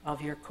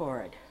of your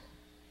cord.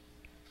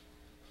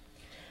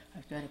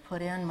 I've got to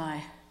put in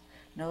my,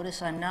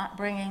 notice I'm not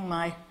bringing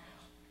my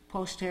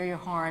posterior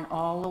horn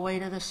all the way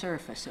to the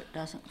surface. It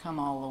doesn't come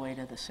all the way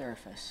to the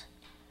surface.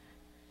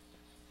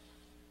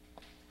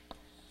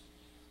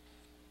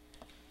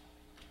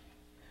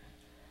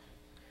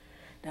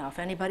 Now, if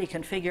anybody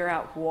can figure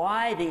out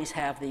why these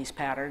have these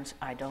patterns,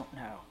 I don't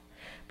know.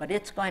 But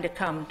it's going to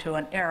come to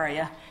an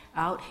area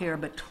out here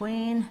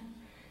between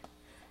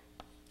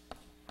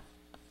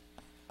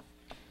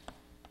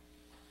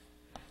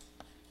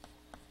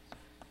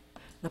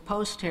the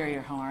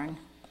posterior horn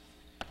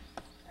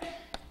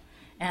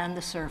and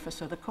the surface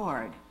of the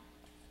cord.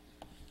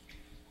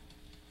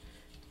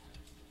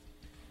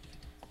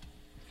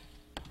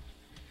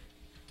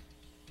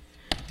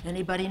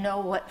 Anybody know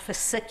what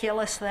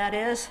fasciculus that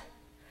is?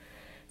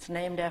 It's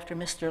named after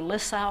Mr.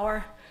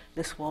 Lissauer.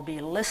 This will be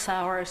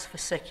Lissauer's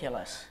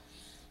fasciculus.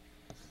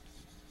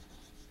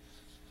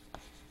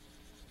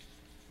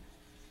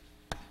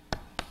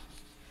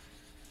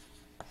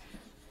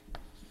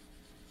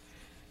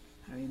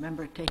 I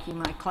remember taking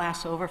my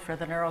class over for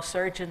the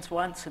neurosurgeons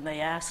once, and they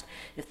asked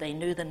if they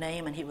knew the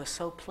name, and he was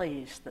so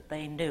pleased that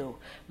they knew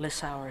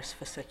Lissauer's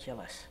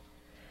fasciculus.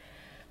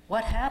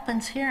 What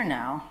happens here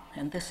now,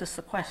 and this is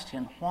the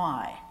question,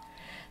 why?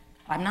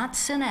 I'm not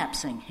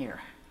synapsing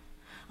here.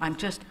 I'm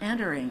just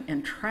entering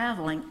and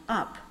traveling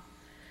up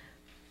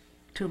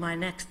to my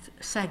next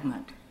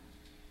segment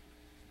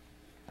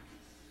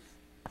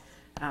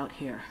out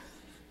here.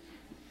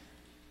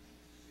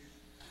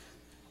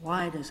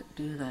 Why does it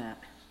do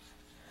that?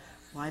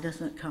 Why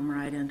doesn't it come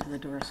right into the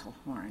dorsal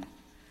horn?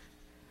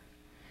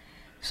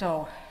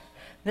 So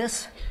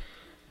this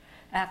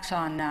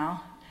axon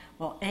now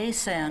will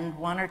ascend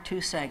one or two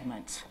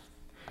segments.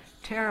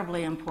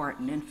 Terribly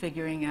important in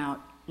figuring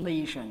out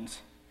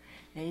lesions.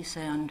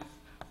 Ascend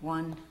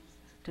 1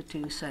 to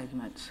 2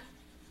 segments.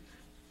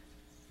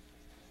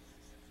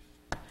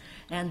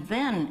 And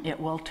then it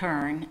will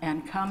turn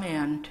and come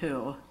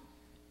into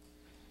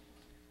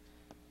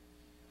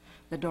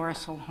the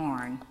dorsal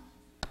horn.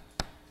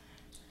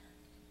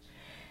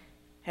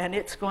 And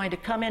it's going to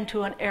come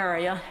into an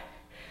area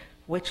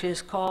which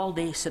is called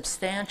the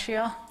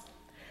substantia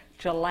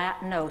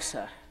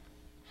gelatinosa.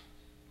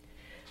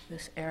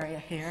 This area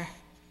here.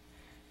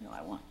 No,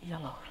 I want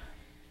yellow.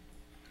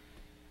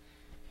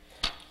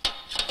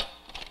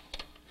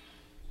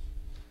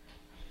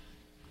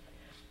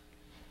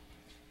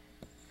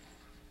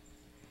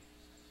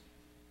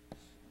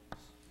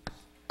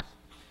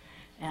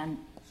 And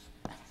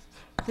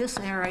this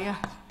area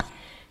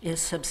is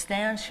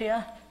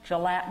substantia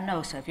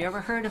gelatinosa. Have you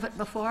ever heard of it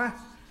before?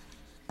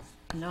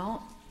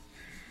 No?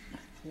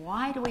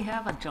 Why do we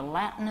have a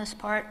gelatinous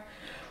part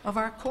of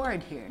our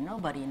cord here?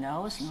 Nobody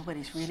knows.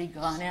 Nobody's really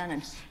gone in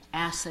and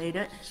assayed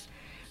it.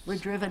 We're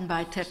driven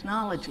by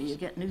technology. You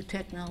get new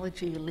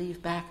technology, you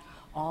leave back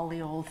all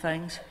the old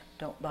things.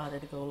 Don't bother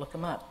to go look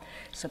them up.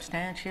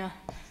 Substantia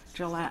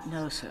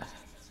gelatinosa.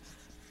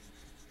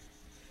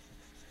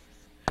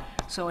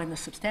 So in the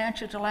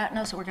substantia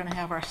gelatinosa, we're going to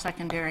have our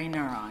secondary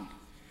neuron.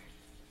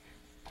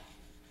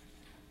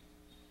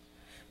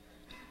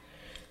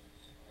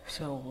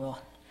 So we'll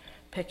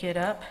pick it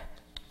up,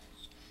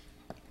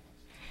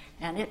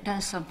 and it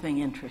does something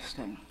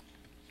interesting.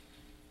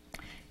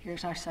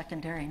 Here's our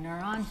secondary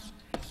neuron.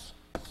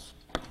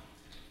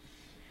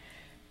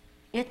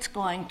 It's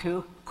going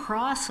to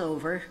cross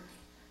over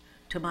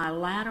to my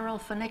lateral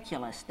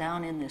funiculus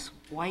down in this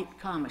white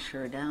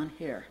commissure down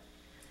here.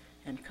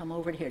 and come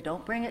over to here.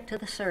 Don't bring it to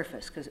the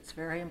surface because it's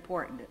very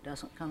important. It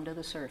doesn't come to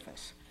the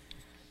surface.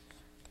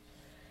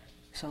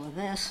 So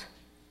this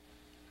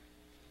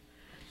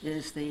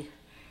is the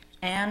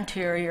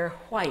anterior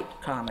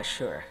white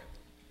commissure.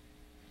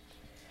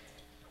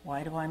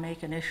 Why do I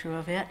make an issue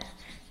of it?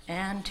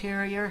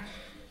 Anterior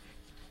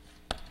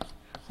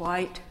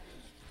white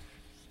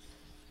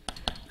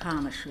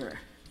commissure.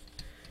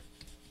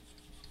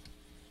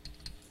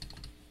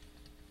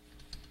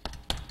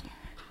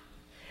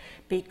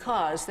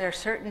 Because there are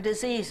certain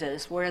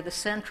diseases where the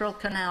central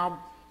canal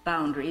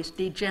boundaries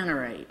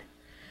degenerate.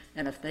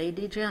 And if they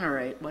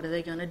degenerate, what are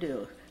they going to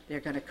do? They're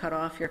going to cut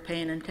off your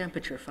pain and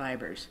temperature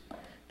fibers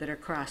that are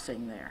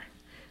crossing there.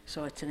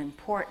 So it's an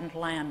important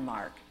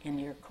landmark in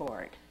your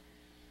cord.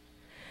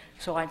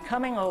 So I'm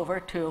coming over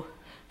to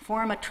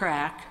form a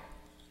track.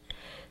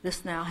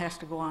 This now has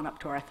to go on up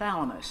to our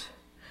thalamus,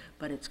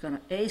 but it's going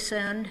to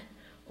ascend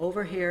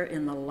over here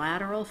in the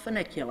lateral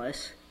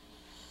funiculus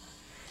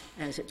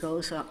as it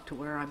goes up to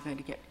where I'm going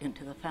to get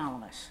into the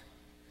thalamus.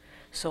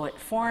 So it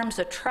forms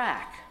a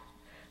track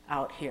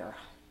out here.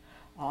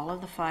 All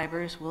of the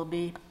fibers will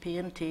be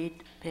P&T,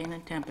 pain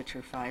and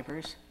temperature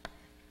fibers.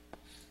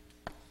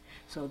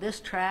 So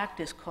this tract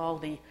is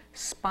called the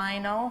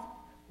spino,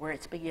 where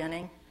it's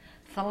beginning,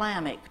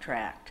 thalamic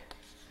tract.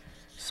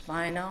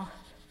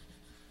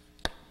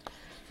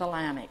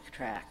 Spino-thalamic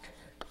tract.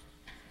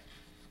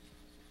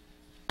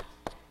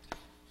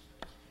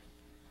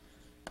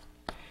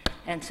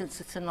 And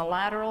since it's in the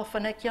lateral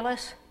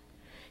funiculus,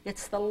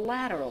 it's the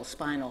lateral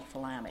spinal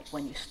thalamic.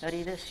 When you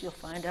study this, you'll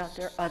find out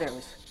there are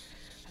others.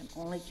 I'm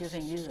only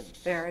giving you the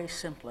very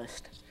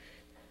simplest.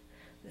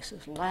 This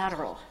is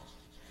lateral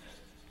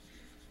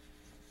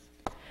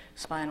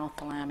spinal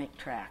thalamic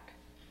tract.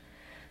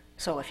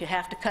 So if you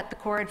have to cut the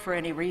cord for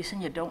any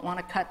reason, you don't want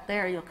to cut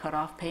there, you'll cut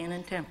off pain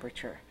and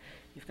temperature.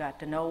 You've got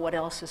to know what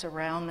else is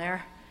around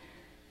there.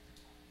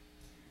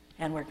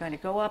 And we're going to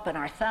go up, and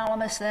our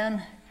thalamus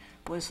then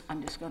was,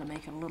 I'm just going to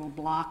make a little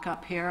block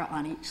up here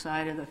on each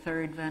side of the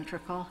third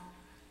ventricle.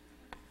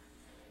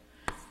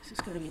 This is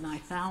going to be my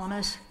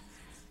thalamus.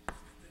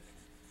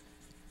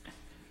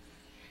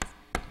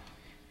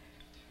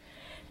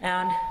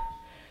 And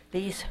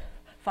these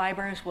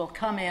fibers will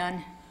come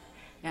in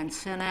and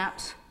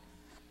synapse.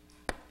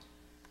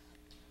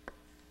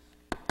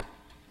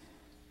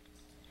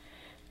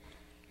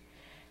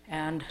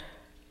 And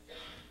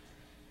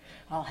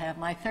I'll have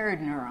my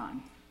third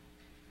neuron.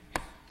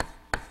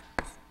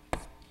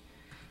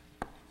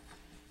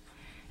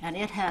 And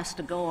it has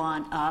to go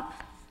on up,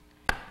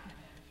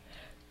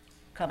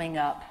 coming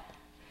up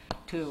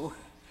to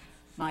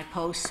my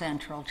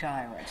post-central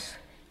gyrus.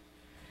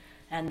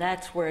 And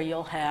that's where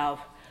you'll have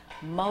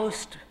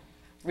most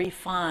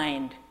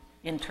refined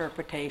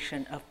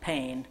interpretation of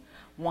pain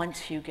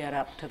once you get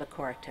up to the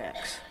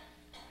cortex.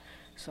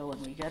 So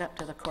when we get up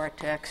to the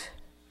cortex,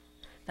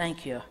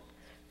 thank you,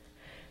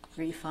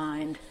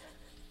 refined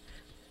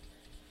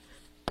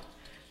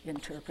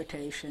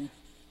interpretation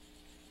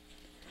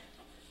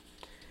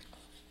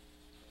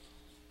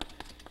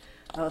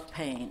of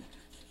pain.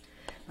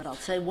 But I'll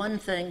say one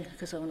thing,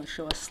 because I want to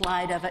show a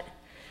slide of it.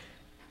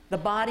 The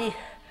body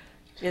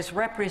is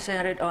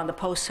represented on the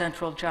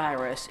post-central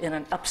gyrus in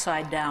an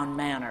upside-down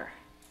manner.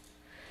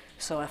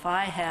 So if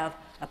I have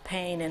a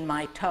pain in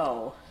my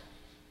toe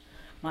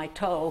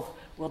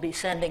will be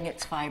sending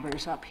its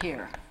fibers up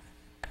here.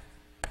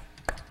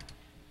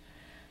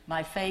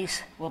 My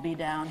face will be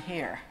down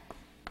here.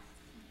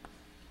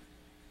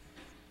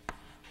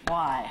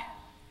 Why?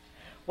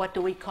 What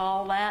do we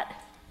call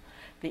that?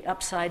 The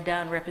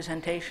upside-down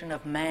representation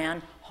of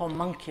man,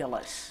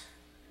 homunculus.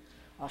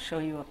 I'll show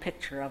you a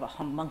picture of a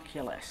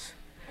homunculus.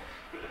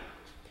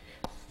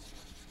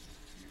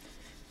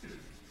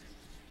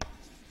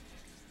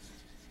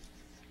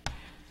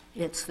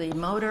 It's the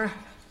motor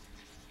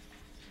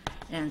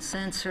and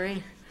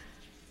sensory.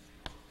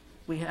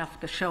 We have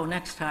to show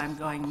next time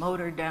going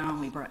motor down,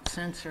 we brought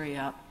sensory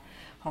up,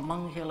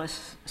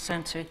 homunculus,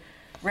 sensory,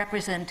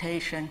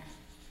 representation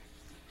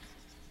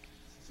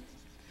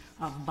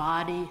of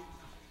body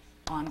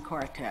on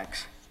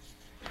cortex.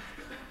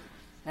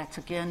 That's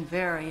again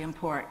very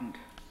important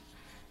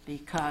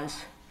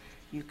because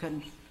you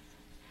can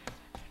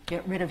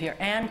get rid of your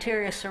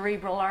anterior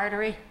cerebral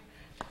artery,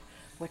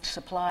 which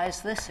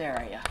supplies this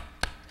area.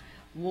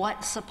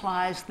 What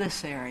supplies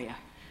this area?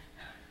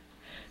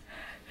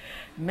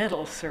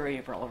 Middle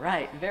cerebral,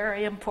 right.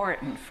 Very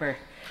important for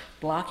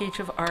blockage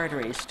of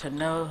arteries to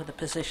know the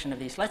position of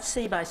these. Let's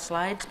see by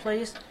slides,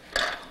 please.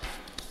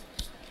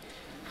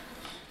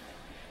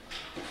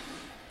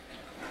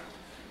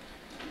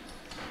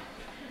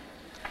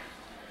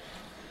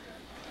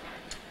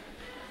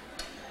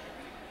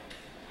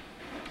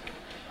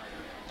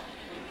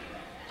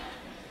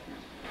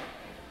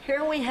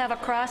 Here we have a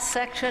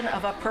cross-section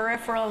of a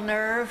peripheral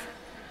nerve.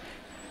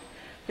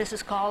 This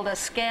is called a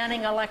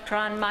scanning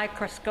electron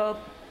microscope.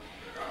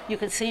 You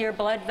can see your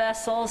blood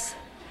vessels.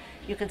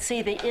 You can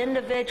see the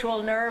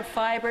individual nerve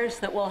fibers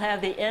that will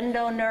have the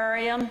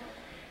endoneurium.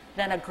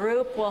 Then a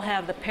group will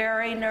have the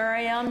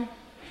perineurium.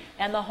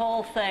 and the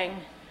whole thing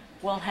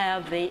will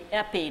have the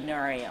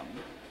epineurium.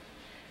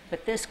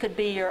 But this could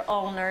be your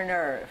ulnar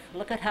nerve.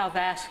 Look at how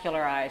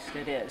vascularized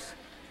it is.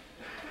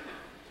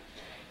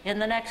 In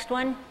the next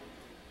one,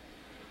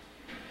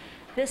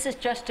 this is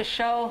just to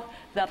show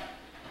the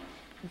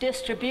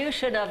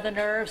distribution of the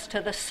nerves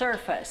to the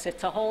surface.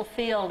 It's a whole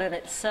field in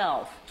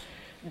itself,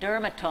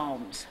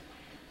 dermatomes.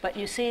 But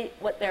you see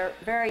what they're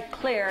very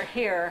clear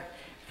here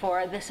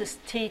for, this is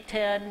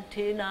T10,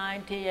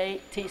 T9, T8,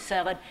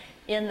 T7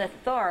 in the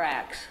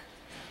thorax.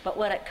 But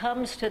when it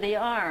comes to the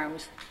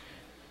arms,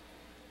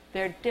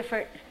 they're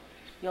different.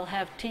 You'll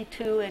have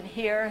T2 in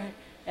here,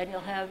 and you'll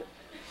have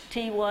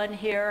T1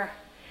 here,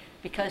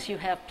 because you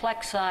have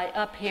plexi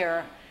up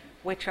here,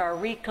 which are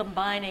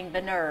recombining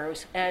the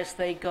nerves as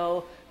they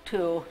go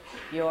to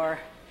your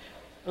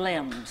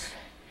limbs.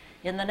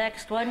 In the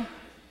next one,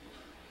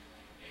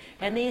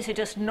 and these are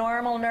just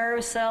normal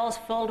nerve cells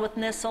filled with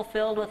Nissl,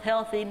 filled with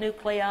healthy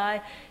nuclei.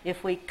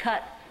 If we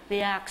cut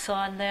the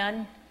axon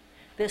then,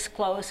 this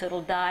close,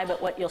 it'll die,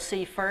 but what you'll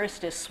see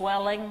first is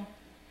swelling,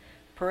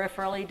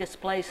 peripherally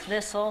displaced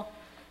Nissl,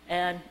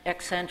 and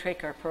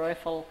eccentric or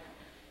peripheral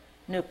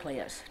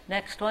nucleus.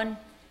 Next one.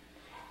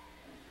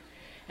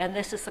 And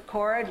this is the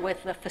cord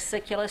with the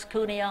fasciculus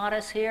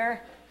cuneatus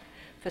here,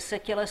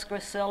 fasciculus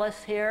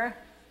gracilis here.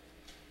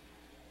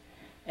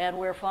 And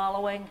we're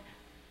following,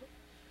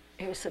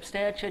 here's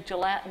substantia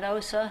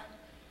gelatinosa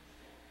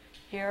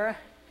here,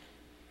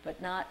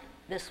 but not,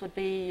 this would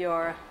be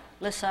your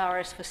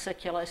Lissaurus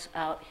fasciculus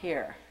out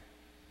here.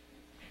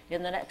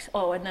 In the next,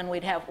 oh, and then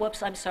we'd have,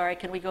 whoops, I'm sorry,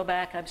 can we go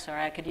back? I'm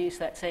sorry, I could use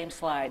that same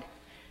slide.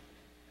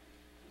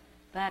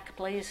 Back,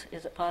 please,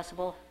 is it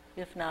possible?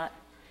 If not,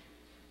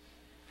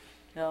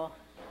 no.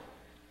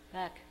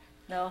 Back,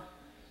 no.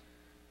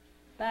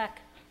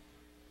 Back.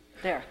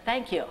 There,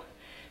 thank you.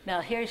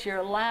 Now here's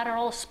your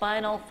lateral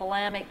spinal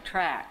thalamic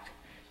tract.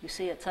 You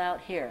see it's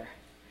out here.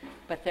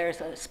 But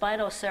there's a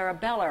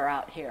spinocerebellar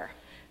out here.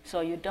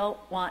 So you don't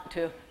want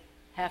to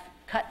have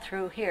cut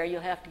through here. You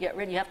have to get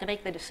rid, you have to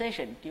make the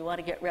decision. Do you want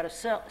to get rid of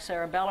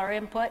cerebellar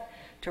input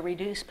to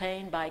reduce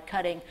pain by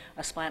cutting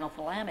a spinal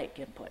thalamic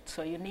input?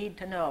 So you need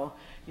to know,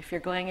 if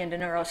you're going into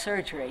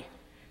neurosurgery,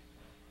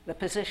 the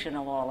position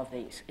of all of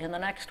these. In the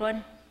next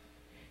one.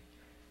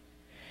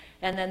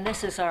 And then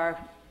this is our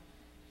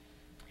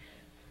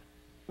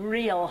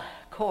real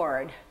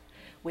cord.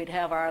 We'd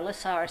have our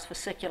Lissaurus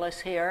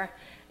fasciculus here,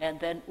 and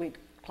then we'd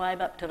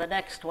climb up to the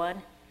next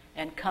one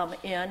and come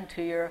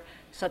into your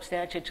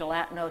substantia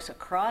gelatinosa,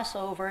 cross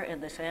over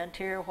in this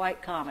anterior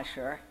white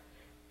commissure,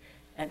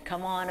 and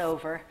come on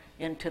over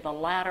into the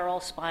lateral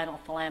spinal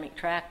thalamic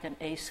tract and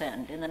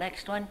ascend. In the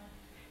next one.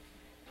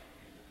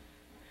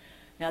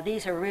 Now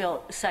these are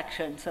real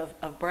sections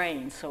of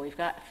brains, so we've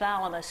got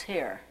thalamus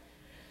here.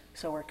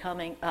 So we're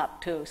coming up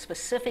to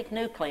specific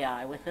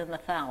nuclei within the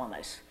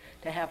thalamus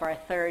to have our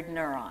third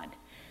neuron.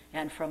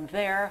 And from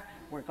there,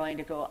 we're going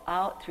to go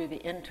out through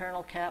the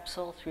internal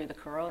capsule, through the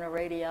corona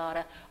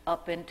radiata,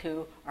 up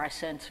into our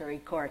sensory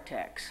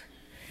cortex.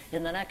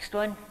 In the next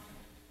one,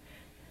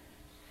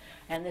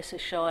 and this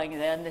is showing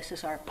then, this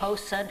is our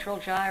post-central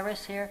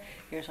gyrus here.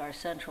 Here's our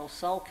central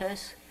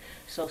sulcus.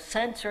 So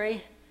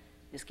sensory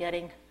is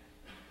getting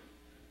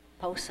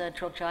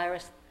post-central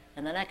gyrus.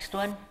 And the next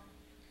one,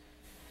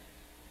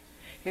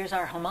 here's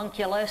our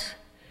homunculus.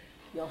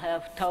 You'll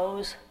have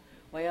toes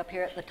way up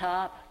here at the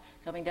top,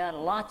 coming down,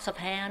 lots of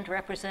hand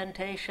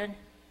representation.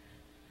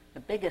 The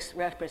biggest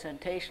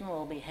representation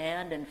will be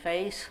hand and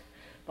face.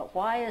 But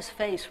why is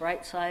face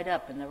right side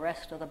up and the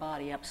rest of the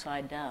body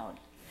upside down?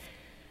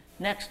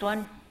 Next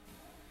one.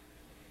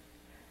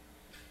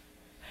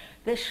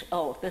 This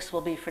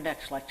will be for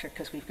next lecture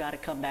because we've got to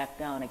come back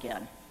down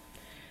again.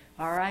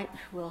 All right,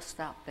 we'll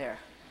stop there.